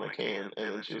be over when I can.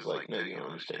 And then she was like, no, you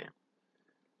don't understand.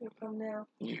 You come now.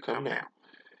 You come now.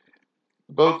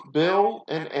 Both Bill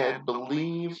and Ed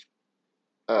believed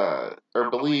that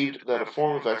a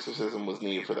form of exorcism was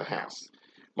needed for the house.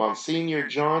 Monsignor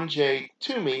John J.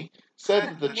 Toomey said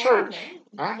that the church,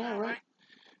 I know, right?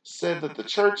 Said that the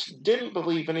church didn't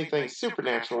believe anything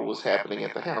supernatural was happening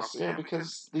at the house. Yeah,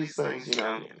 because these things,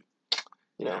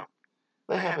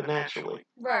 they happen naturally.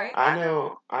 Right. I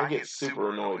know I get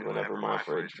super annoyed whenever my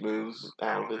fridge moves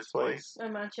out of its place.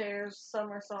 And my chairs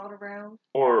somersault around.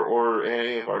 Or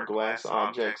any of our glass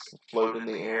objects float in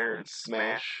the air and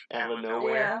smash out of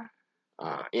nowhere.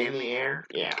 Yeah. In the air.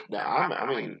 Yeah. No, I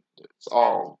mean, it's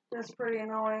all. That's pretty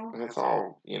annoying. It's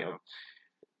all,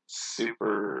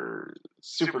 super,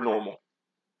 super normal.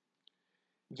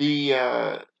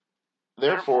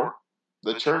 Therefore,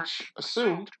 the church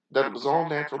assumed that it was all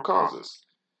natural causes.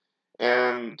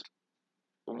 And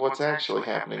what's actually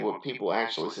happening, what people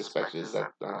actually suspected, is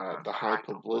that the high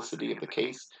publicity of the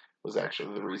case was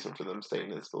actually the reason for them staying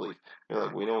in this belief. They're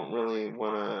like, we don't really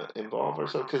want to involve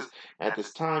ourselves, because at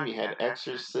this time you had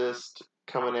Exorcist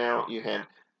coming out, you had,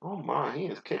 oh my, he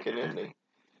is kicking, isn't he?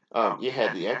 You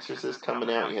had The Exorcist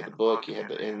coming out, you had the book, you had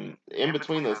in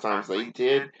between those times, they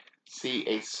did see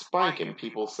a spike in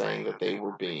people saying that they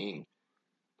were being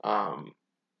um,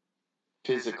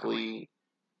 physically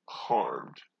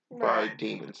harmed by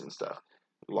demons and stuff.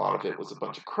 A lot of it was a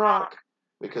bunch of crock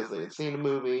because they had seen a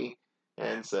movie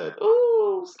and said,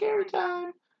 "Ooh, scary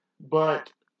time."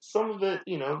 But some of it,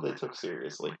 they took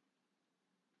seriously.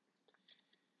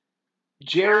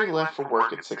 Jerry left for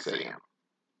work at 6 a.m.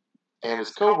 and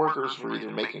his co-workers were either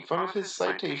making fun of his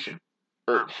citation,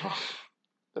 or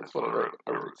that's what I wrote.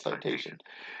 I wrote citation.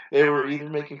 They were either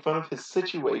making fun of his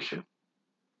situation,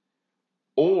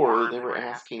 or they were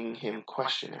asking him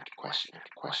question after question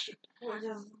after question. Which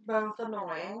is both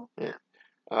annoying.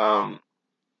 Yeah.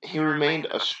 He remained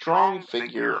a strong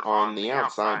figure on the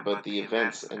outside, but the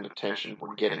events and attention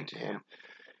were getting to him,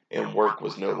 and work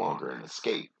was no longer an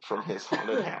escape from his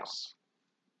haunted house.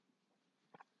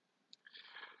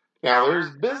 Now,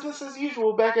 there's business as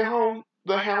usual back at home.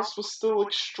 The house was still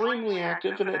extremely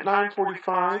active, and at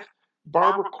 9:45,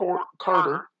 Barbara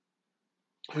Carter,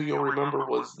 who you'll remember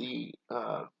was the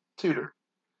tutor,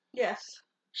 Yes.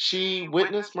 she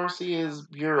witnessed Marcia's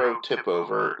bureau tip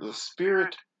over. The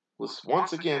spirit was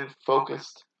once again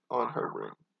focused on her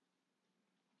room.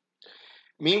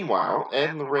 Meanwhile,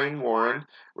 Ed and Lorraine Warren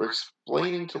were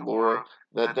explaining to Laura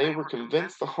that they were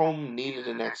convinced the home needed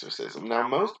an exorcism. Now,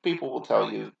 most people will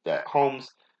tell you that homes,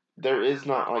 there is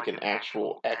not like an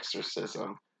actual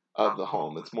exorcism of the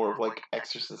home. It's more of like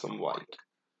exorcism light,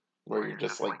 where you're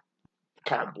just like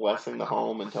kind of blessing the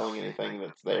home and telling anything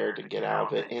that's there to get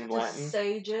out of it in Latin.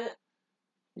 Sage it.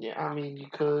 Yeah, I mean, you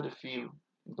could if you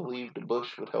believed a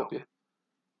bush would help you.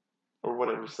 Or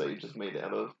whatever sage is made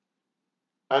out of.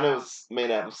 I know it's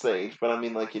made out of sage, but I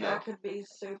mean, like, I could be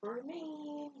super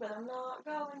mean, but I'm not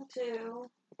going to.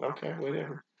 Okay,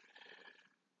 whatever.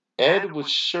 Ed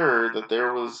was sure that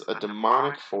there was a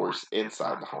demonic force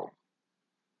inside the home,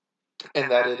 and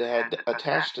that it had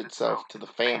attached itself to the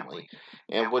family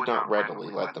and would not readily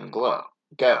let them go.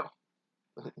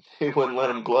 He wouldn't let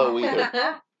them glow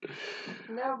either.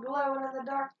 No glowing in the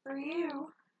dark for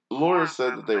you. Laura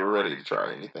said that they were ready to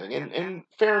try anything, and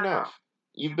fair enough.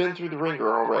 You've been through the ringer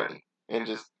already. In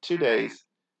just 2 days,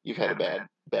 you've had a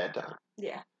bad time.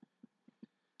 Yeah.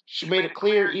 She made it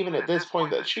clear, even at this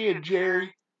point, that she and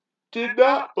Jerry did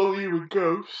not believe in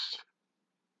ghosts.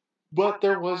 But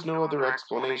there was no other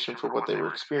explanation for what they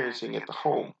were experiencing at the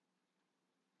home.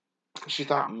 She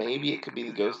thought maybe it could be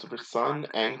the ghost of her son,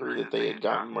 angry that they had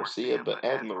gotten Marcia, but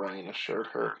Ed and Lorraine assured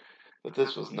her that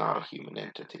this was not a human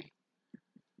entity.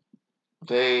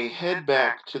 They head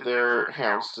back to their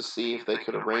house to see if they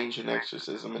could arrange an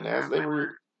exorcism, and as they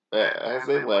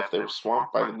left, they were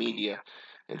swamped by the media,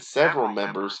 and several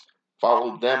members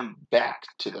followed them back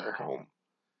to their home.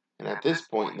 And at this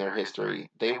point in their history,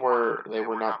 they were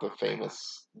not the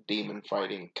famous demon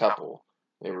fighting couple.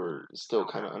 They were still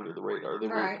kind of under the radar. They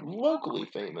were locally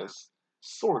famous,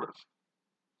 sort of,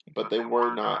 but they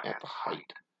were not at the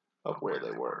height of where they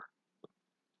were.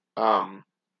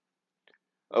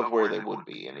 Of where they would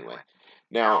be, anyway.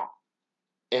 Now,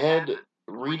 Ed,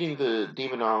 reading the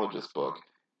demonologist book,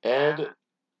 Ed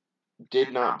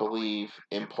did not believe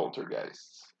in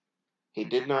poltergeists. He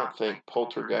did not think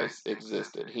poltergeists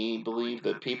existed. He believed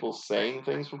that people saying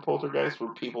things were poltergeists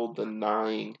were people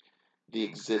denying the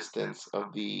existence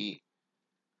of the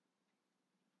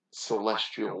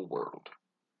celestial world.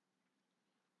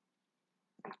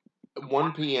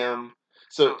 1 p.m.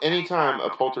 So anytime a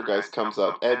poltergeist comes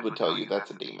up, Ed would tell you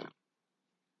that's a demon.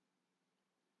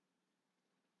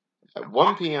 At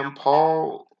 1 p.m.,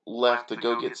 Paul left to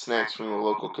go get snacks from the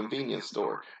local convenience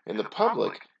store, and the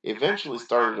public eventually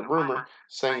started a rumor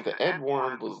saying that Ed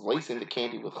Warren was lacing the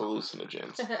candy with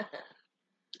hallucinogens.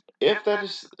 If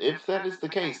that is the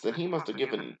case, then he must have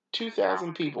given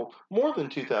 2,000 people, more than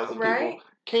 2,000 people,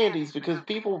 candies because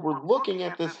people were looking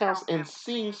at this house and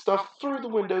seeing stuff through the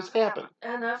windows happen.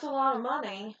 And that's a lot of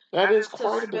money. That is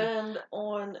quite a bit. To spend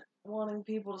on wanting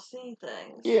people to see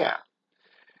things. Yeah.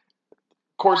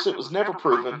 Of course, it was never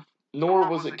proven, nor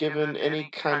was it given any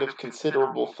kind of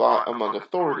considerable thought among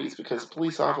authorities because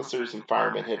police officers and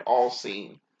firemen had all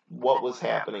seen what was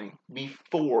happening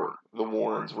before the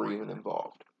Warrens were even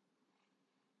involved.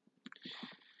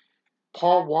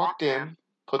 Paul walked in,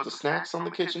 put the snacks on the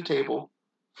kitchen table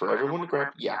for everyone to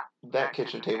grab. Yeah, that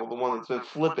kitchen table, the one that's been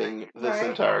flipping this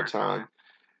entire time.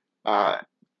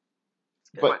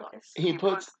 But he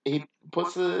puts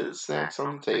the snacks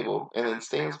on the table and then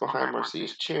stands behind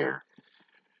Marcia's chair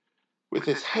with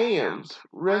his hands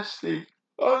resting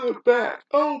on the back.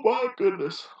 Oh my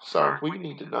goodness. Sorry, we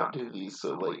need to not do these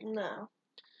so late. No.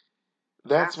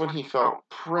 That's when he felt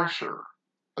pressure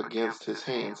against his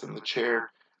hands, and the chair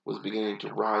was beginning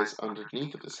to rise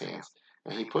underneath of his hands.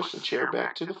 And he pushed the chair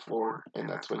back to the floor, and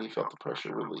that's when he felt the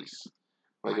pressure release.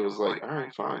 Like, it was like,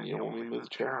 alright, fine, you don't want me to move the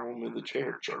chair, I won't move the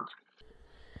chair, jerk.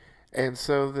 And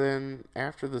so then,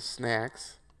 after the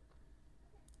snacks,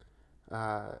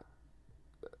 a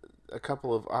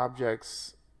couple of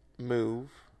objects move,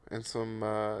 and some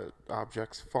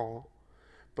objects fall,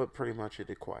 but pretty much it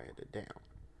had quieted down.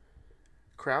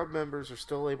 Crowd members are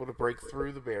still able to break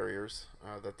through the barriers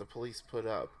that the police put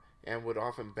up, and would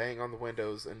often bang on the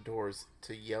windows and doors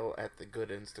to yell at the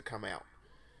Goodins to come out.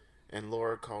 And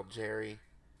Laura called Jerry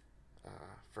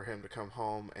for him to come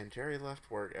home, and Jerry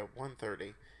left work at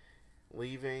 1:30,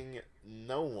 leaving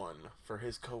no one for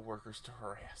his co-workers to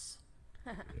harass.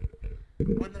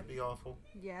 Wouldn't that be awful?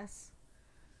 Yes.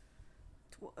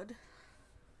 It would.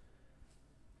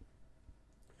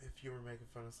 If you were making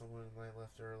fun of someone and they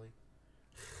left early.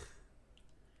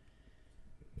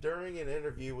 During an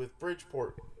interview with the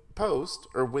Bridgeport Post,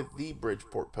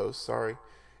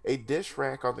 a dish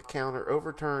rack on the counter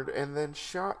overturned and then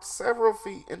shot several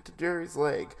feet into Jerry's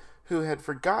leg, who had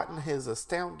forgotten his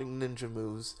astounding ninja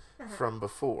moves from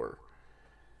before.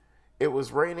 It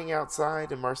was raining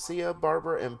outside, and Marcia,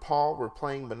 Barbara, and Paul were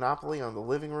playing Monopoly on the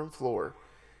living room floor.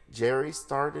 Jerry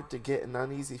started to get an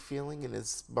uneasy feeling in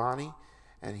his body,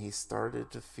 and he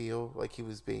started to feel like he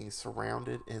was being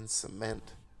surrounded in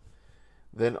cement.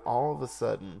 Then all of a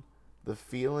sudden, the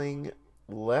feeling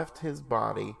left his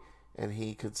body, and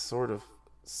he could sort of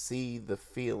see the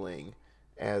feeling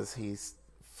as he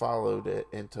followed it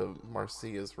into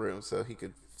Marcia's room, so he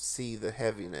could see the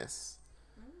heaviness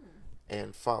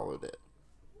and followed it.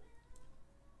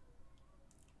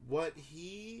 What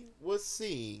he was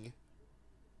seeing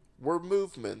were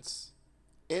movements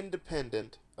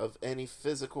independent of any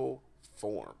physical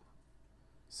form.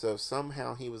 So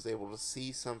somehow he was able to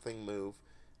see something move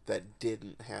that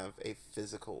didn't have a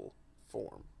physical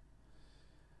form.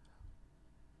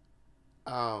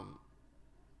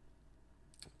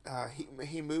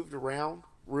 He moved around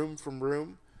room from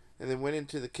room, and then went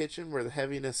into the kitchen, where the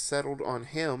heaviness settled on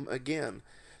him again.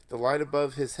 The light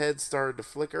above his head started to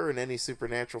flicker, and any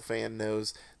Supernatural fan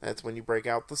knows that's when you break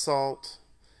out the salt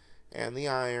and the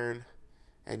iron,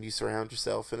 and you surround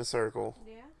yourself in a circle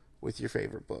with your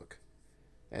favorite book,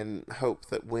 and hope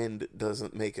that wind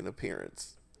doesn't make an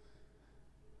appearance,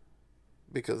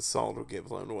 because salt will get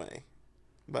blown away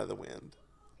by the wind.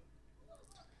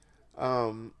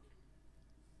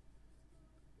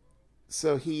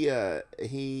 So he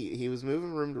was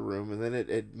moving room to room, and then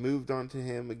it moved on to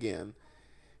him again,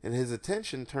 and his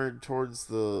attention turned towards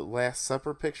the Last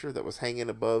Supper picture that was hanging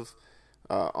above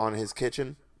on his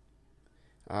kitchen.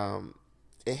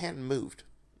 It hadn't moved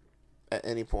at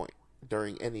any point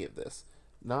during any of this.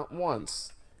 Not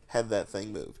once had that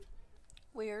thing moved.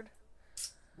 Weird.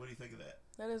 What do you think of that?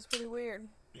 That is pretty weird.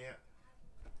 Yeah.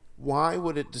 Why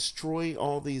would it destroy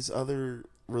all these other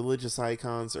religious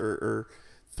icons or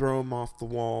throw them off the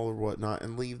wall or whatnot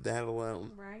and leave that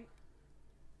alone? Right.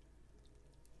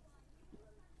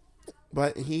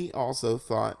 But he also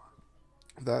thought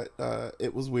that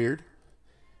it was weird.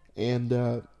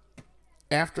 And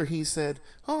after he said,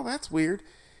 "Oh, that's weird,"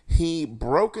 he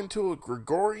broke into a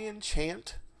Gregorian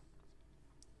chant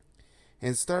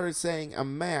and started saying a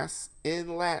mass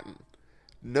in Latin.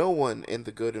 No one in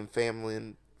the Gooden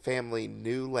family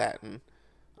knew Latin,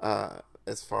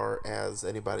 as far as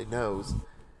anybody knows,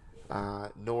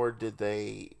 nor did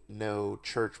they know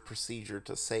church procedure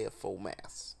to say a full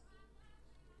mass.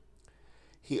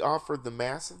 He offered the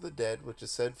Mass of the Dead, which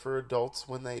is said for adults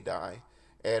when they die,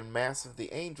 and Mass of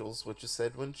the Angels, which is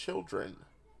said when children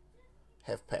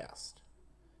have passed.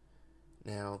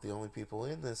 Now, the only people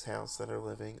in this house that are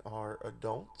living are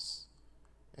adults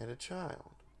and a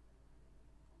child.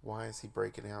 Why is he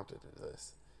breaking out into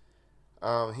this?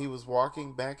 He was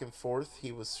walking back and forth.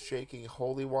 He was shaking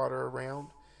holy water around.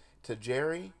 To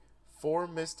Jerry, 4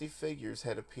 misty figures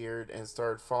had appeared and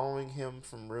started following him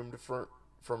from room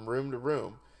to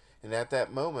room. And at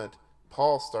that moment,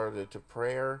 Paul started to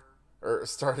pray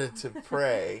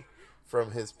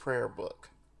from his prayer book.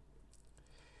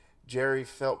 Jerry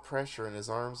felt pressure in his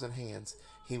arms and hands.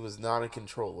 He was not in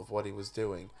control of what he was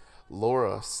doing.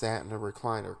 Laura sat in a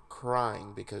recliner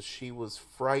crying because she was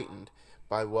frightened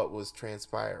by what was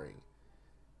transpiring.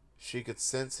 She could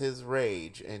sense his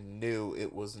rage and knew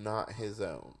it was not his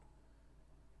own.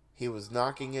 He was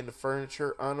knocking into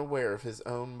furniture, unaware of his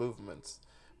own movements.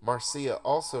 Marcia,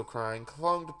 also crying,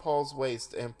 clung to Paul's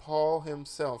waist, and Paul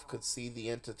himself could see the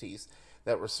entities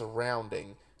that were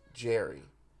surrounding Jerry.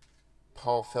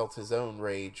 Paul felt his own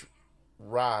rage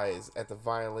rise at the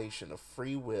violation of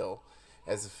free will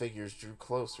as the figures drew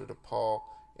closer to Paul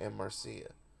and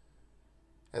Marcia.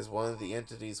 As one of the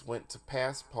entities went to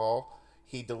pass Paul,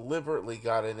 He deliberately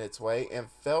got in its way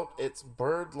and felt its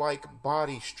bird-like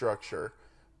body structure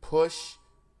push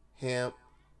him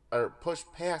push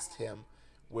past him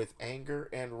with anger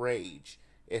and rage.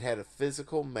 It had a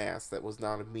physical mass that was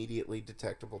not immediately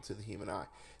detectable to the human eye.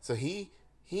 So he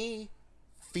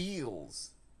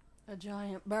feels A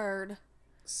giant bird.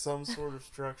 some sort of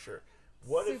structure.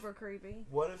 Super creepy.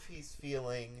 What if he's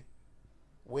feeling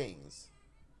wings?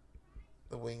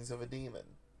 The wings of a demon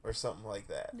or something like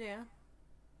that. Yeah.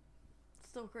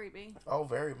 Still creepy. Oh,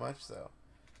 very much so.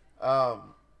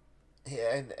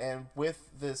 And with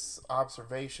this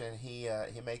observation, he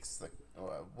makes the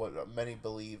what many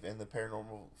believe in the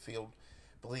paranormal field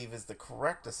believe is the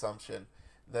correct assumption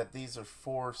that these are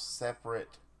 4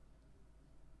 separate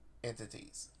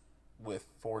entities with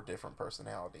 4 different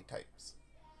personality types.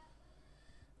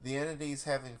 The entities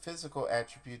having physical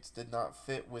attributes did not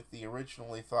fit with the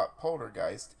originally thought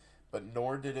poltergeist, but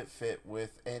nor did it fit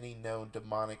with any known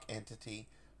demonic entity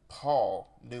Paul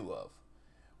knew of.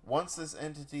 Once this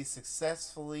entity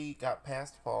successfully got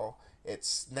past Paul, it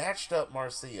snatched up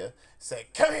Marcia,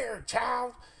 said, "Come here,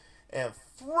 child," and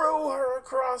threw her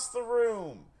across the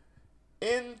room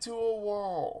into a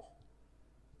wall,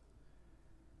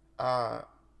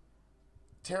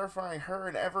 terrifying her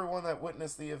and everyone that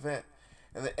witnessed the event.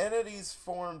 And the entities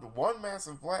formed one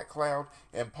massive black cloud,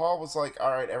 and Paul was like,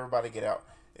 "All right, everybody get out.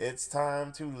 It's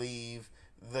time to leave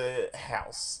the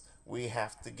house. We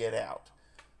have to get out."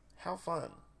 How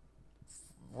fun.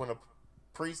 When a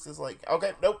priest is like,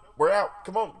 "Okay, nope, we're out.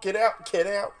 Come on, get out, get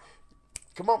out.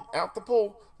 Come on, out the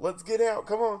pool. Let's get out,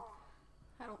 come on."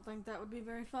 I don't think that would be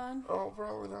very fun. Oh,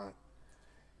 probably not.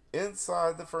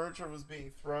 Inside, the furniture was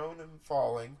being thrown and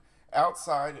falling.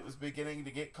 Outside, it was beginning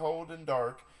to get cold and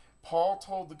dark. Paul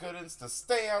told the Goodins to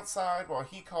stay outside while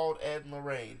he called Ed and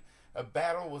Lorraine. A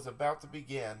battle was about to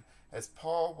begin. As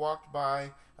Paul walked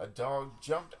by, a dog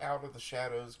jumped out of the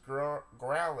shadows,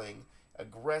 growling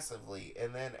aggressively,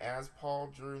 and then as Paul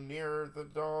drew nearer, the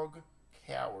dog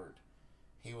cowered.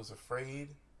 He was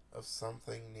afraid of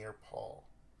something near Paul.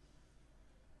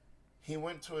 He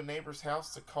went to a neighbor's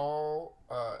house to call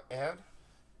Ed,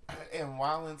 and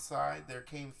while inside, there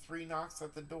came 3 knocks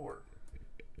at the door.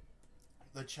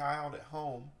 The child at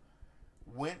home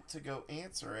went to go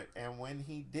answer it, and when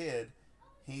he did,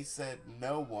 he said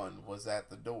no one was at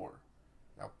the door.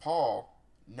 Now, Paul,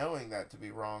 knowing that to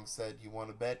be wrong, said, "You want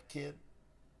to bet, kid?"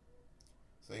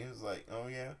 So he was like, "Oh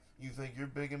yeah, you think you're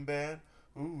big and bad?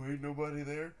 Ooh, ain't nobody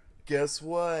there." Guess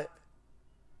what?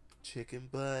 Chicken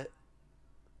butt.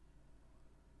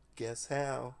 Guess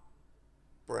how?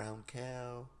 Brown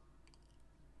cow.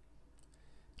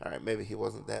 Alright, maybe he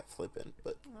wasn't that flippant,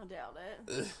 but I doubt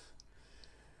it.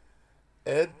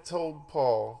 Ed told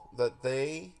Paul that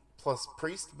they, plus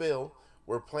Priest Bill,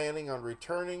 were planning on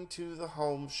returning to the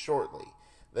home shortly.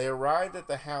 They arrived at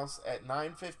the house at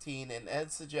 9:15, and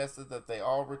Ed suggested that they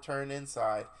all return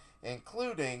inside,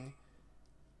 including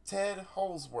Ted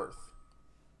Holsworth,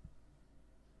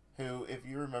 who, if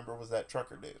you remember, was that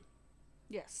trucker dude.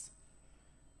 Yes.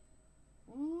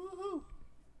 Woohoo!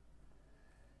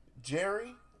 Jerry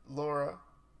and Laura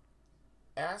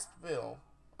asked Bill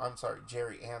to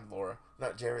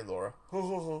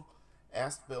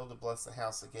bless the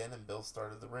house again, and Bill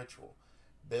started the ritual.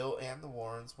 Bill and the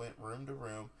Warrens went room to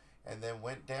room and then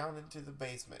went down into the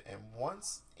basement, and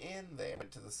once in there,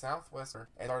 went to the southwest and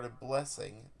started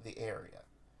blessing the area.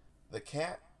 The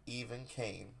cat even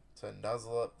came to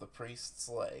nuzzle up the priest's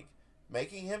leg,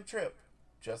 making him trip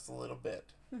just a little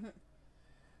bit.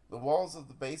 The walls of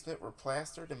the basement were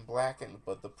plastered and blackened,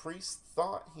 but the priest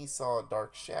thought he saw a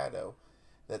dark shadow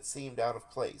that seemed out of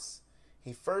place.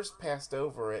 He first passed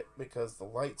over it because the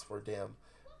lights were dim,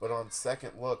 but on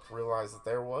second look realized that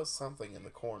there was something in the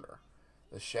corner.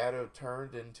 The shadow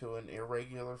turned into an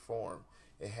irregular form.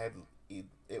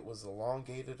 It was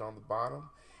elongated on the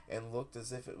bottom and looked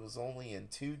as if it was only in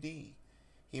 2D.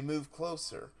 He moved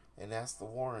closer and asked the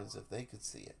Warrens if they could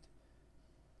see it,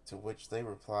 to which they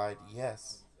replied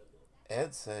yes.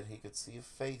 Ed said he could see a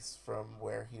face from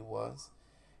where he was,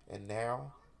 and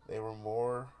now they were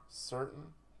more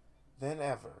certain than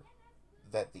ever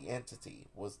that the entity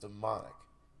was demonic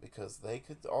because they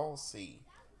could all see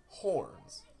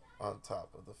horns on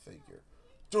top of the figure.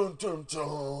 Dun dun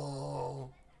dun!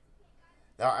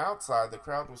 Now outside, the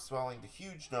crowd was swelling to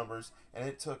huge numbers, and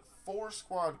it took 4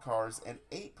 squad cars and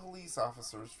 8 police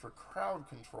officers for crowd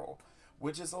control,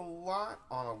 which is a lot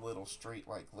on a little street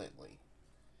like Lindley.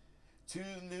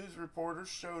 2 news reporters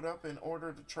showed up in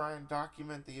order to try and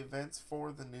document the events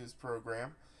for the news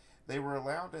program. They were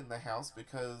allowed in the house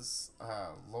because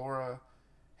Laura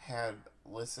had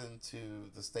listened to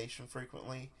the station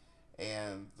frequently,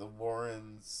 and the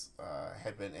Warrens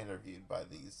had been interviewed by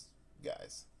these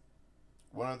guys.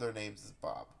 One of their names is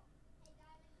Bob.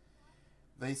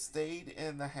 They stayed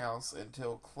in the house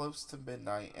until close to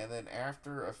midnight, and then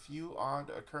after a few odd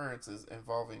occurrences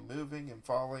involving moving and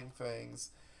falling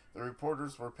things, the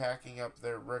reporters were packing up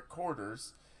their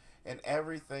recorders and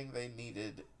everything they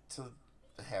needed to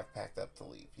have packed up to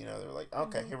leave. You know, they were like,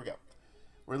 okay, here we go.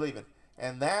 We're leaving.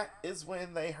 And that is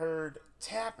when they heard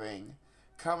tapping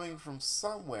coming from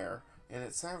somewhere, and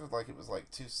it sounded like it was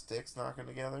like two sticks knocking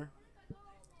together.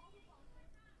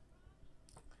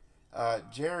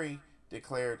 Jerry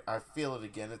declared, I feel it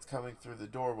again, it's coming through the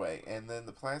doorway, and then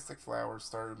the plastic flowers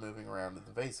started moving around in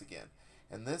the vase again.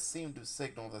 And this seemed to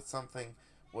signal that something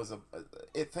was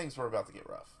things were about to get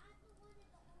rough.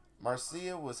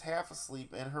 Marcia was half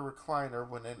asleep in her recliner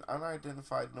when an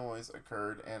unidentified noise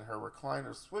occurred, and her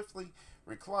recliner swiftly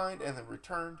reclined and then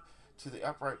returned to the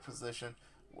upright position,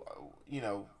 you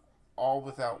know, all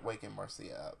without waking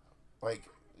Marcia up. Like,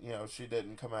 you know, she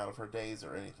didn't come out of her daze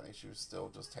or anything. She was still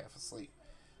just half asleep.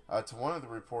 To one of the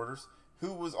reporters,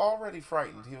 who was already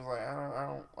frightened, he was like, I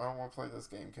don't want to play this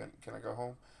game. Can I go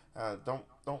home?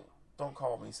 Don't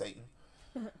call me Satan.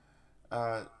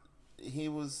 He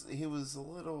was a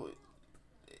little.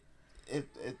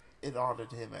 It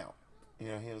odded him out. You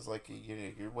know, he was like,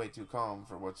 you're way too calm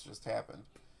for what's just happened.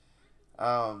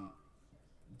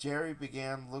 Jerry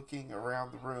began looking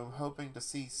around the room, hoping to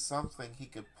see something he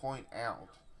could point out.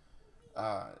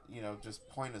 You know, just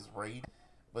point his raid.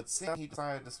 But seeing he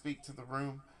decided to speak to the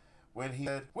room when he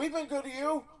said, we've been good to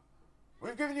you.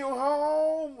 We've given you a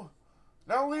home.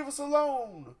 Now leave us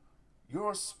alone.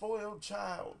 You're a spoiled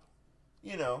child.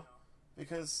 You know,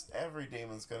 because every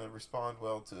demon's going to respond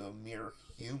well to a mere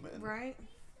human. Right.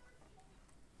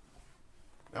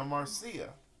 Now Marcia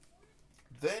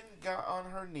then got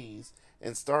on her knees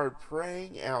and started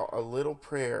praying out a little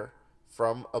prayer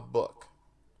from a book.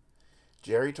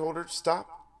 Jerry told her to stop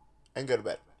and go to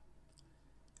bed.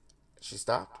 She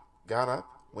stopped, got up,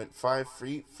 went 5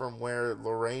 feet from where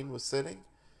Lorraine was sitting,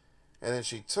 and then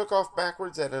she took off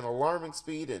backwards at an alarming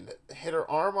speed and hit her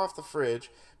arm off the fridge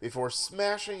before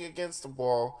smashing against the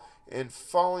wall and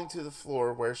falling to the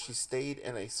floor, where she stayed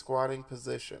in a squatting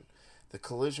position. The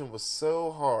collision was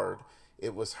so hard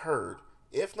it was heard,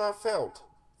 if not felt,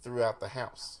 throughout the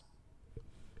house.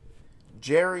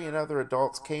 Jerry and other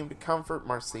adults came to comfort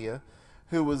Marcia,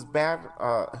 who was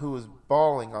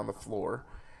bawling on the floor,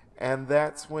 and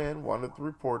that's when one of the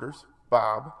reporters,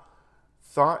 Bob,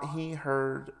 thought he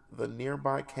heard the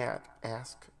nearby cat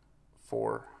ask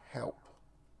for help.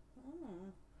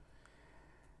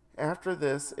 After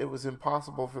this, it was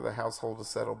impossible for the household to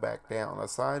settle back down.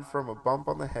 Aside from a bump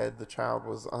on the head, the child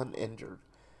was uninjured.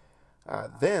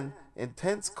 Then,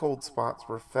 intense cold spots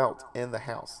were felt in the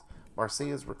house.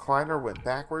 Marcia's recliner went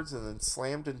backwards and then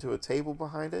slammed into a table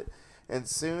behind it, and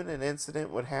soon an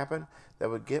incident would happen that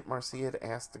would get Marcia to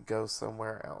ask to go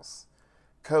somewhere else.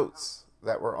 Coats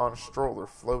that were on a stroller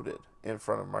floated in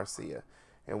front of Marcia,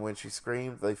 and when she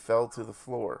screamed, they fell to the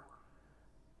floor.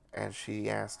 And she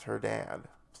asked her dad,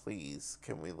 please,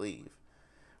 can we leave?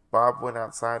 Bob went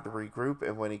outside to regroup,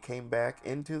 and when he came back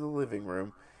into the living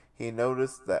room, he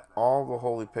noticed that all the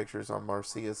holy pictures on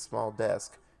Marcia's small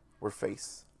desk were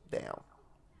face down.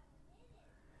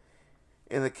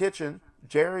 In the kitchen,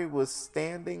 Jerry was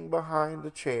standing behind a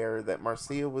chair that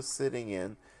Marcia was sitting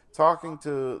in, talking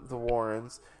to the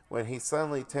Warrens, when he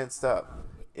suddenly tensed up.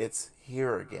 It's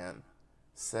here again,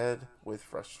 said with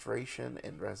frustration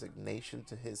and resignation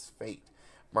to his fate.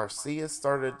 Marcia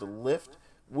started to lift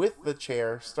with the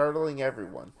chair, startling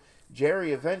everyone.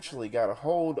 Jerry eventually got a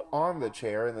hold on the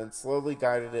chair and then slowly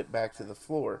guided it back to the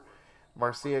floor.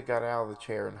 Marcia got out of the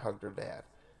chair and hugged her dad.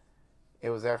 It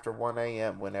was after 1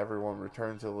 a.m. when everyone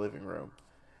returned to the living room.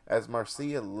 As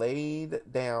Marcia laid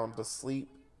down to sleep,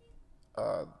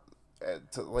 the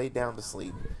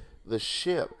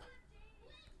ship,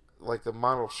 like the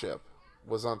model ship,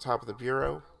 was on top of the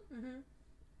bureau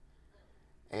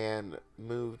and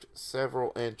moved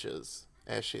several inches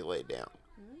as she lay down.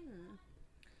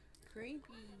 Creepy.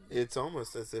 It's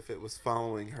almost as if it was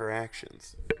following her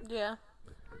actions. Yeah.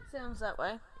 Sounds that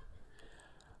way.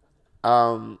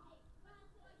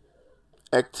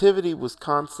 Activity was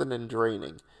constant and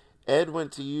draining. Ed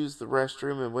went to use the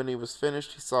restroom, and when he was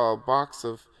finished, he saw a box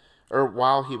of, or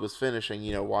while he was finishing,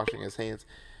 you know, washing his hands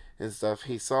and stuff,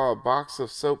 he saw a box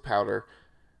of soap powder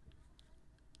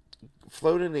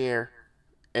float in the air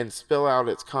and spill out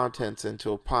its contents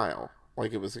into a pile,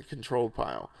 like it was a controlled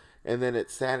pile, and then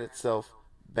it sat itself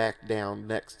back down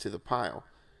next to the pile.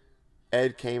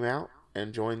 Ed came out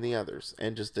and joined the others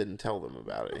and just didn't tell them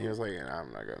about it. He was like,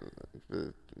 I'm not going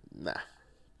to, Nah,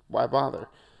 why bother?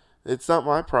 It's not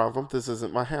my problem. This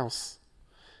isn't my house.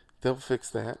 They'll fix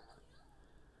that.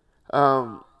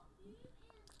 Um,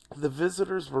 the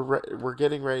visitors were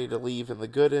getting ready to leave, and the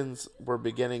Goodins were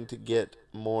beginning to get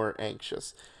more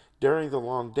anxious. During the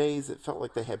long days, it felt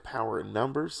like they had power in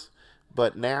numbers,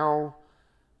 but now,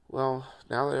 well,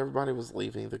 now that everybody was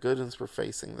leaving, the Goodins were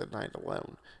facing the night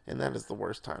alone, and that is the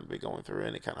worst time to be going through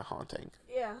any kind of haunting.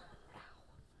 Yeah.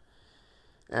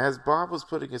 As Bob was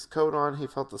putting his coat on, he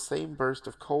felt the same burst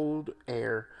of cold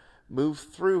air move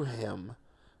through him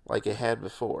like it had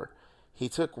before. He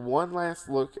took one last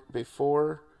look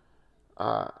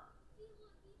uh,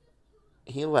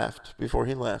 before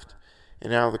he left,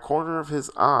 and out of the corner of his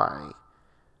eye,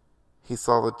 he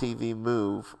saw the TV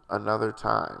move another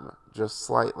time, just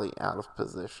slightly out of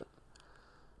position.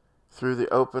 Through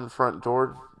the open front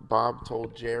door, Bob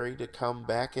told Jerry to come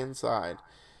back inside.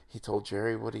 He told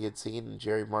Jerry what he had seen, and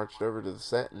Jerry marched over to the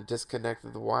set and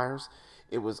disconnected the wires.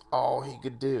 It was all he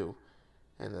could do.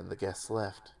 And then the guests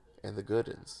left, and the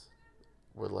Goodins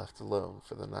were left alone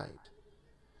for the night.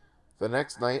 The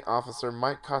next night, Officer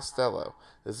Mike Costello,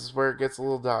 this is where it gets a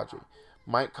little dodgy.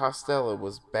 Mike Costello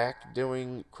was back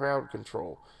doing crowd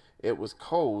control. It was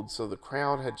cold, so the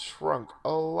crowd had shrunk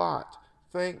a lot.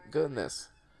 Thank goodness.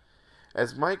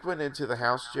 As Mike went into the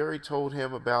house, Jerry told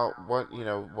him about what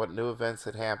new events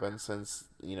had happened since,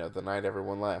 the night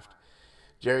everyone left.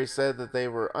 Jerry said that they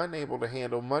were unable to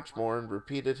handle much more and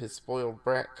repeated his spoiled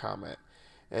brat comment,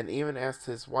 and even asked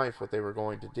his wife what they were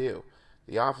going to do.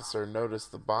 The officer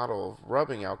noticed the bottle of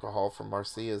rubbing alcohol from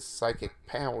Marcia's psychic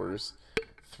powers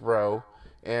throw,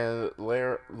 and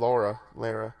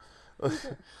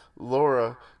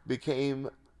Laura became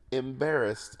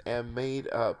embarrassed and made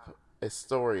up a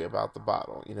story about the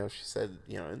bottle. She said,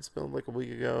 it spilled like a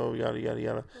week ago, yada, yada,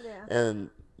 yada. Yeah. And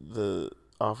the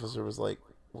officer was like,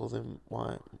 well, then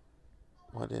why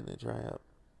didn't it dry up?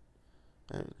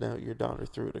 And no, your daughter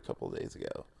threw it a couple of days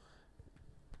ago.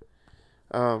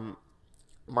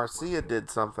 Marcia did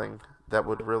something that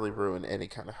would really ruin any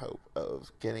kind of hope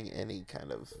of getting any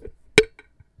kind of,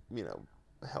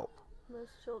 help.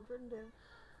 Most children do.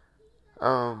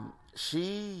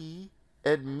 She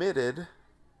admitted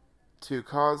to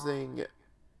causing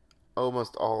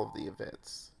almost all of the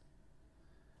events.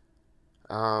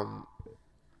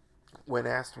 When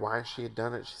asked why she had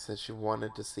done it, she said she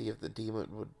wanted to see if the demon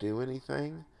would do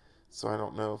anything. So I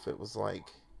don't know if it was like,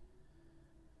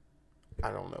 I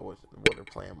don't know what her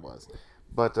plan was.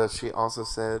 But she also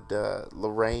said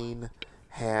Lorraine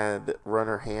had run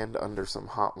her hand under some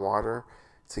hot water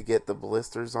to get the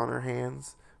blisters on her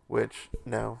hands, which,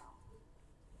 no,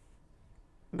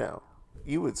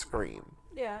 you would scream.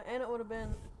 Yeah, and it would have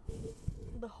been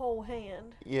the whole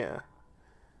hand. Yeah.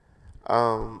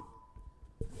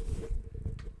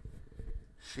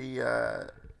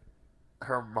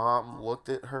 Her mom looked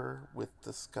at her with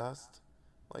disgust.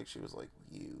 Like, she was like,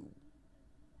 you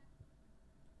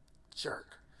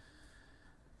jerk.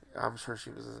 I'm sure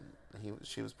she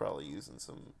was probably using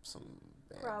some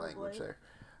bad language there.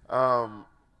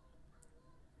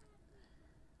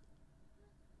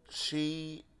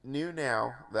 She knew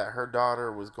now that her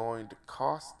daughter was going to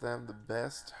cost them the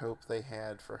best hope they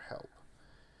had for help.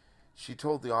 She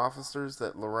told the officers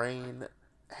that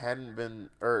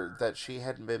that she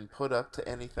hadn't been put up to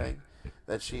anything,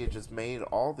 that she had just made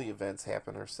all the events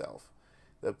happen herself.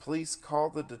 The police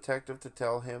called the detective to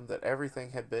tell him that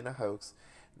everything had been a hoax.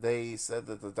 They said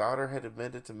that the daughter had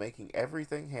admitted to making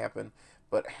everything happen,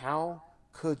 but how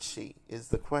could she, is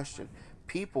the question.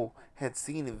 People had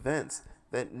seen events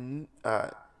that,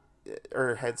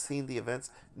 had seen the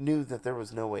events, knew that there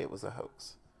was no way it was a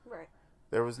hoax. Right.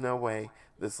 There was no way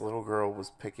this little girl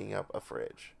was picking up a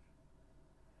fridge.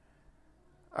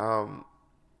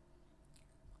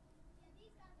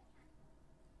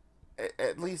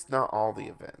 At least not all the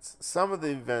events. Some of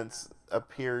the events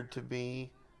appeared to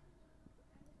be,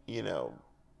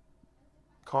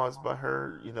 caused by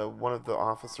her. One of the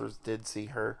officers did see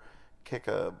her kick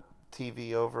a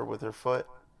TV over with her foot.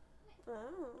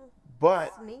 Oh.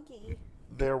 But Sneaky.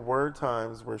 there were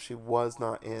times where she was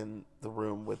not in the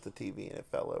room with the TV and it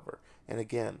fell over. And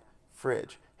again,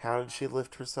 fridge. How did she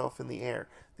lift herself in the air?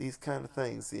 These kind of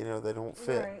things, they don't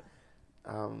fit. Right.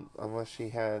 Unless she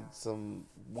had some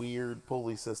weird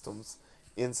pulley systems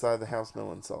inside the house no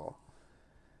one saw.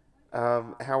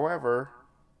 However,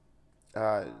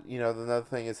 another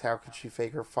thing is, how could she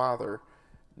fake her father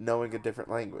knowing a different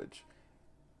language?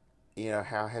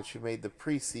 How had she made the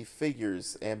priest see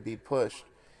figures and be pushed?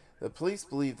 The police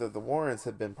believed that the Warrens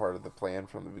had been part of the plan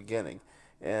from the beginning.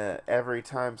 Every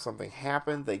time something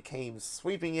happened, they came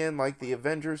sweeping in like the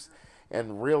Avengers,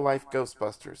 and real-life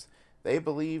Ghostbusters. They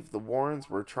believed the Warrens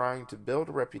were trying to build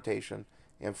a reputation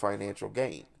and financial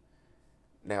gain.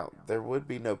 Now, there would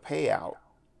be no payout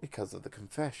because of the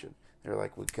confession. They're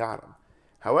like, we got him.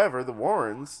 However, the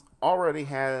Warrens already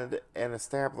had an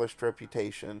established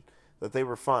reputation that they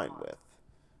were fine with.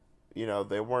 You know,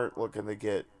 they weren't looking to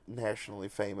get nationally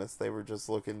famous. They were just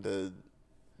looking to,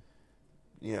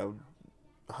 you know,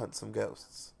 hunt some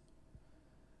ghosts.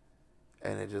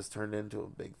 And it just turned into a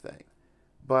big thing.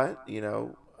 But, you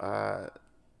know,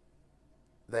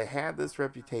 they had this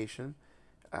reputation,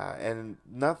 and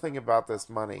nothing about this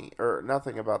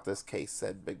case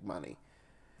said big money.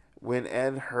 When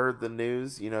Ed heard the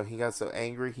news, you know, he got so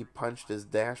angry he punched his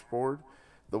dashboard.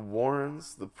 The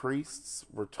Warrens, the priests,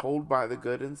 were told by the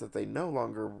Goodins that they no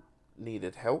longer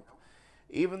needed help.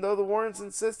 Even though the Warrens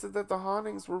insisted that the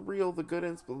hauntings were real, the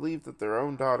Goodins believed that their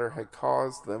own daughter had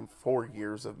caused them 4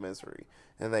 years of misery,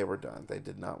 and they were done. They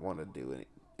did not want to do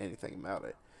anything about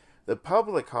it. The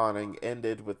public haunting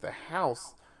ended with the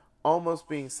house almost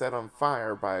being set on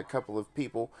fire by a couple of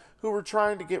people who were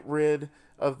trying to rid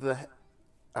the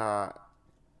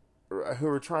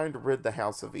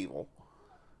house of evil.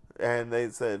 And they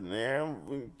said, "Yeah,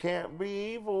 we can't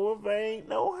be evil if there ain't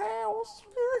no house."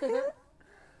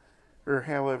 Or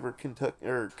however,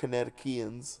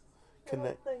 Connecticutans.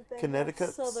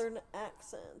 Connecticut? Southern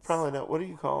accents. Probably not. What do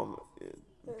you call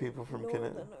them? People from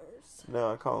Connecticut?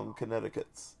 No, I call them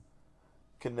Connecticutans.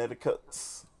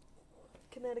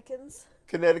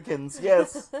 Connecticutans,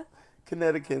 yes.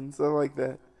 Connecticutans, I like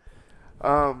that.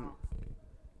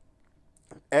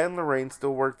 Ed and Lorraine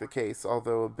still worked the case,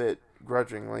 although a bit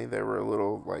grudgingly. They were a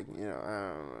little like, you know,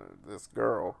 I don't know, this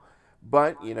girl.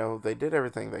 But, you know, they did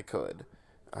everything they could.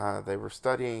 They were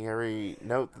studying every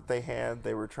note that they had.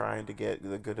 They were trying to get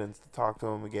the Goodins to talk to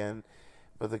them again.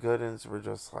 But the Goodins were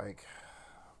just like,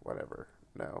 whatever,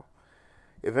 no.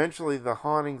 Eventually, the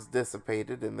hauntings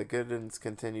dissipated and the Goodins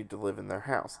continued to live in their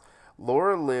house.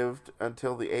 Laura lived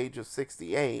until the age of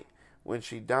 68 when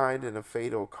she died in a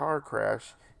fatal car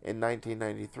crash in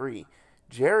 1993.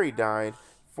 Jerry died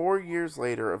 4 years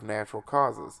later of natural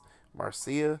causes.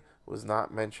 Marcia was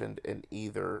not mentioned in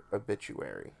either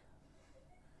obituary.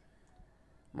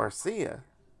 Marcia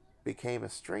became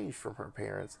estranged from her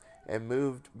parents and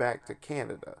moved back to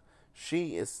Canada.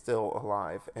 She is still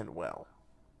alive and well.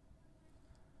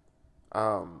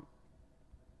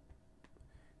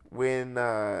 When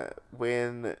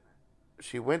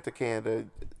she went to Canada,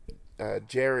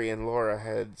 Jerry and Laura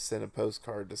had sent a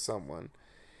postcard to someone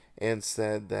and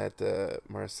said that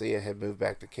Marcia had moved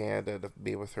back to Canada to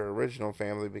be with her original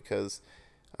family because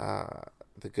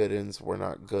the Goodins were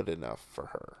not good enough for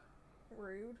her.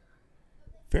 Rude.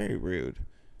 Very rude.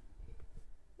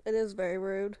 It is very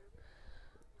rude.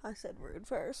 I said rude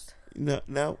first. No.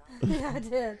 Yeah, I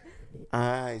did.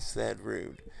 I said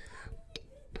rude.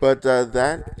 But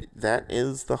that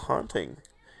is The Haunting.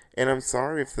 And I'm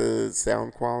sorry if the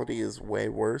sound quality is way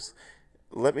worse.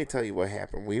 Let me tell you what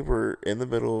happened. We were in the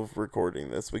middle of recording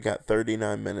this. We got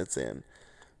 39 minutes in.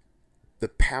 The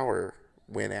power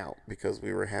went out because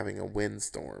we were having a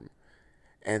windstorm.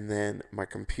 And then my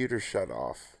computer shut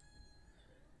off.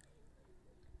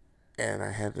 And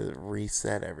I had to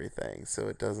reset everything so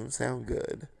it doesn't sound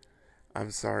good.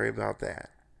 I'm sorry about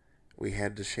that. We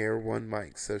had to share one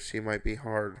mic, so she might be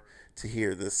hard to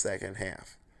hear this second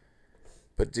half.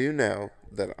 But do know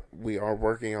that we are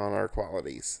working on our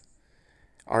qualities.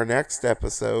 Our next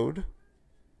episode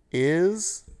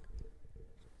is...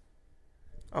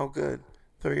 Oh, good.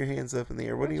 Throw your hands up in the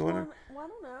air. What do you want to... Well, I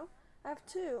don't know. I have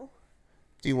two.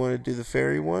 Do you want to do the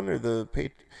fairy one or the...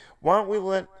 Why don't we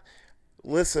let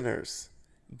listeners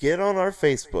get on our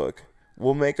Facebook?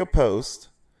 We'll make a post.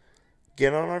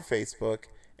 Get on our Facebook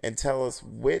and tell us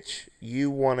which you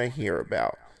want to hear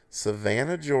about.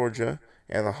 Savannah, Georgia,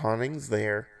 and the hauntings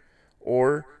there.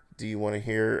 Or do you want to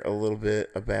hear a little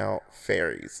bit about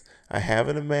fairies? I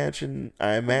imagine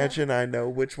I know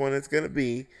which one it's going to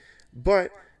be.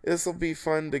 But this will be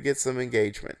fun to get some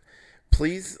engagement.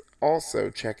 Please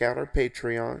also check out our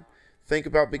Patreon. Think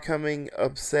about becoming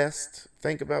obsessed.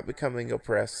 Think about becoming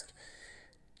oppressed.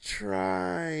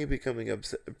 Try becoming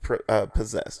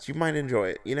possessed. You might enjoy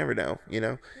it. You never know. You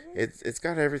know, it's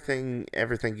got everything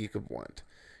you could want.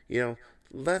 You know,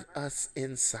 let us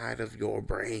inside of your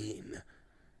brain.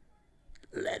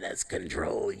 Let us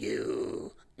control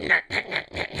you. You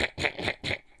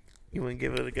want to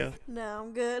give it a go? No,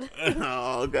 I'm good.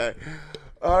 Oh, okay.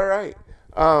 All right.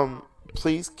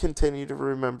 Please continue to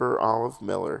remember Olive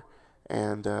Miller,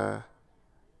 and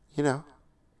you know,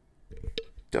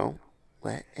 don't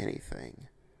let anything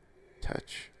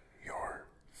touch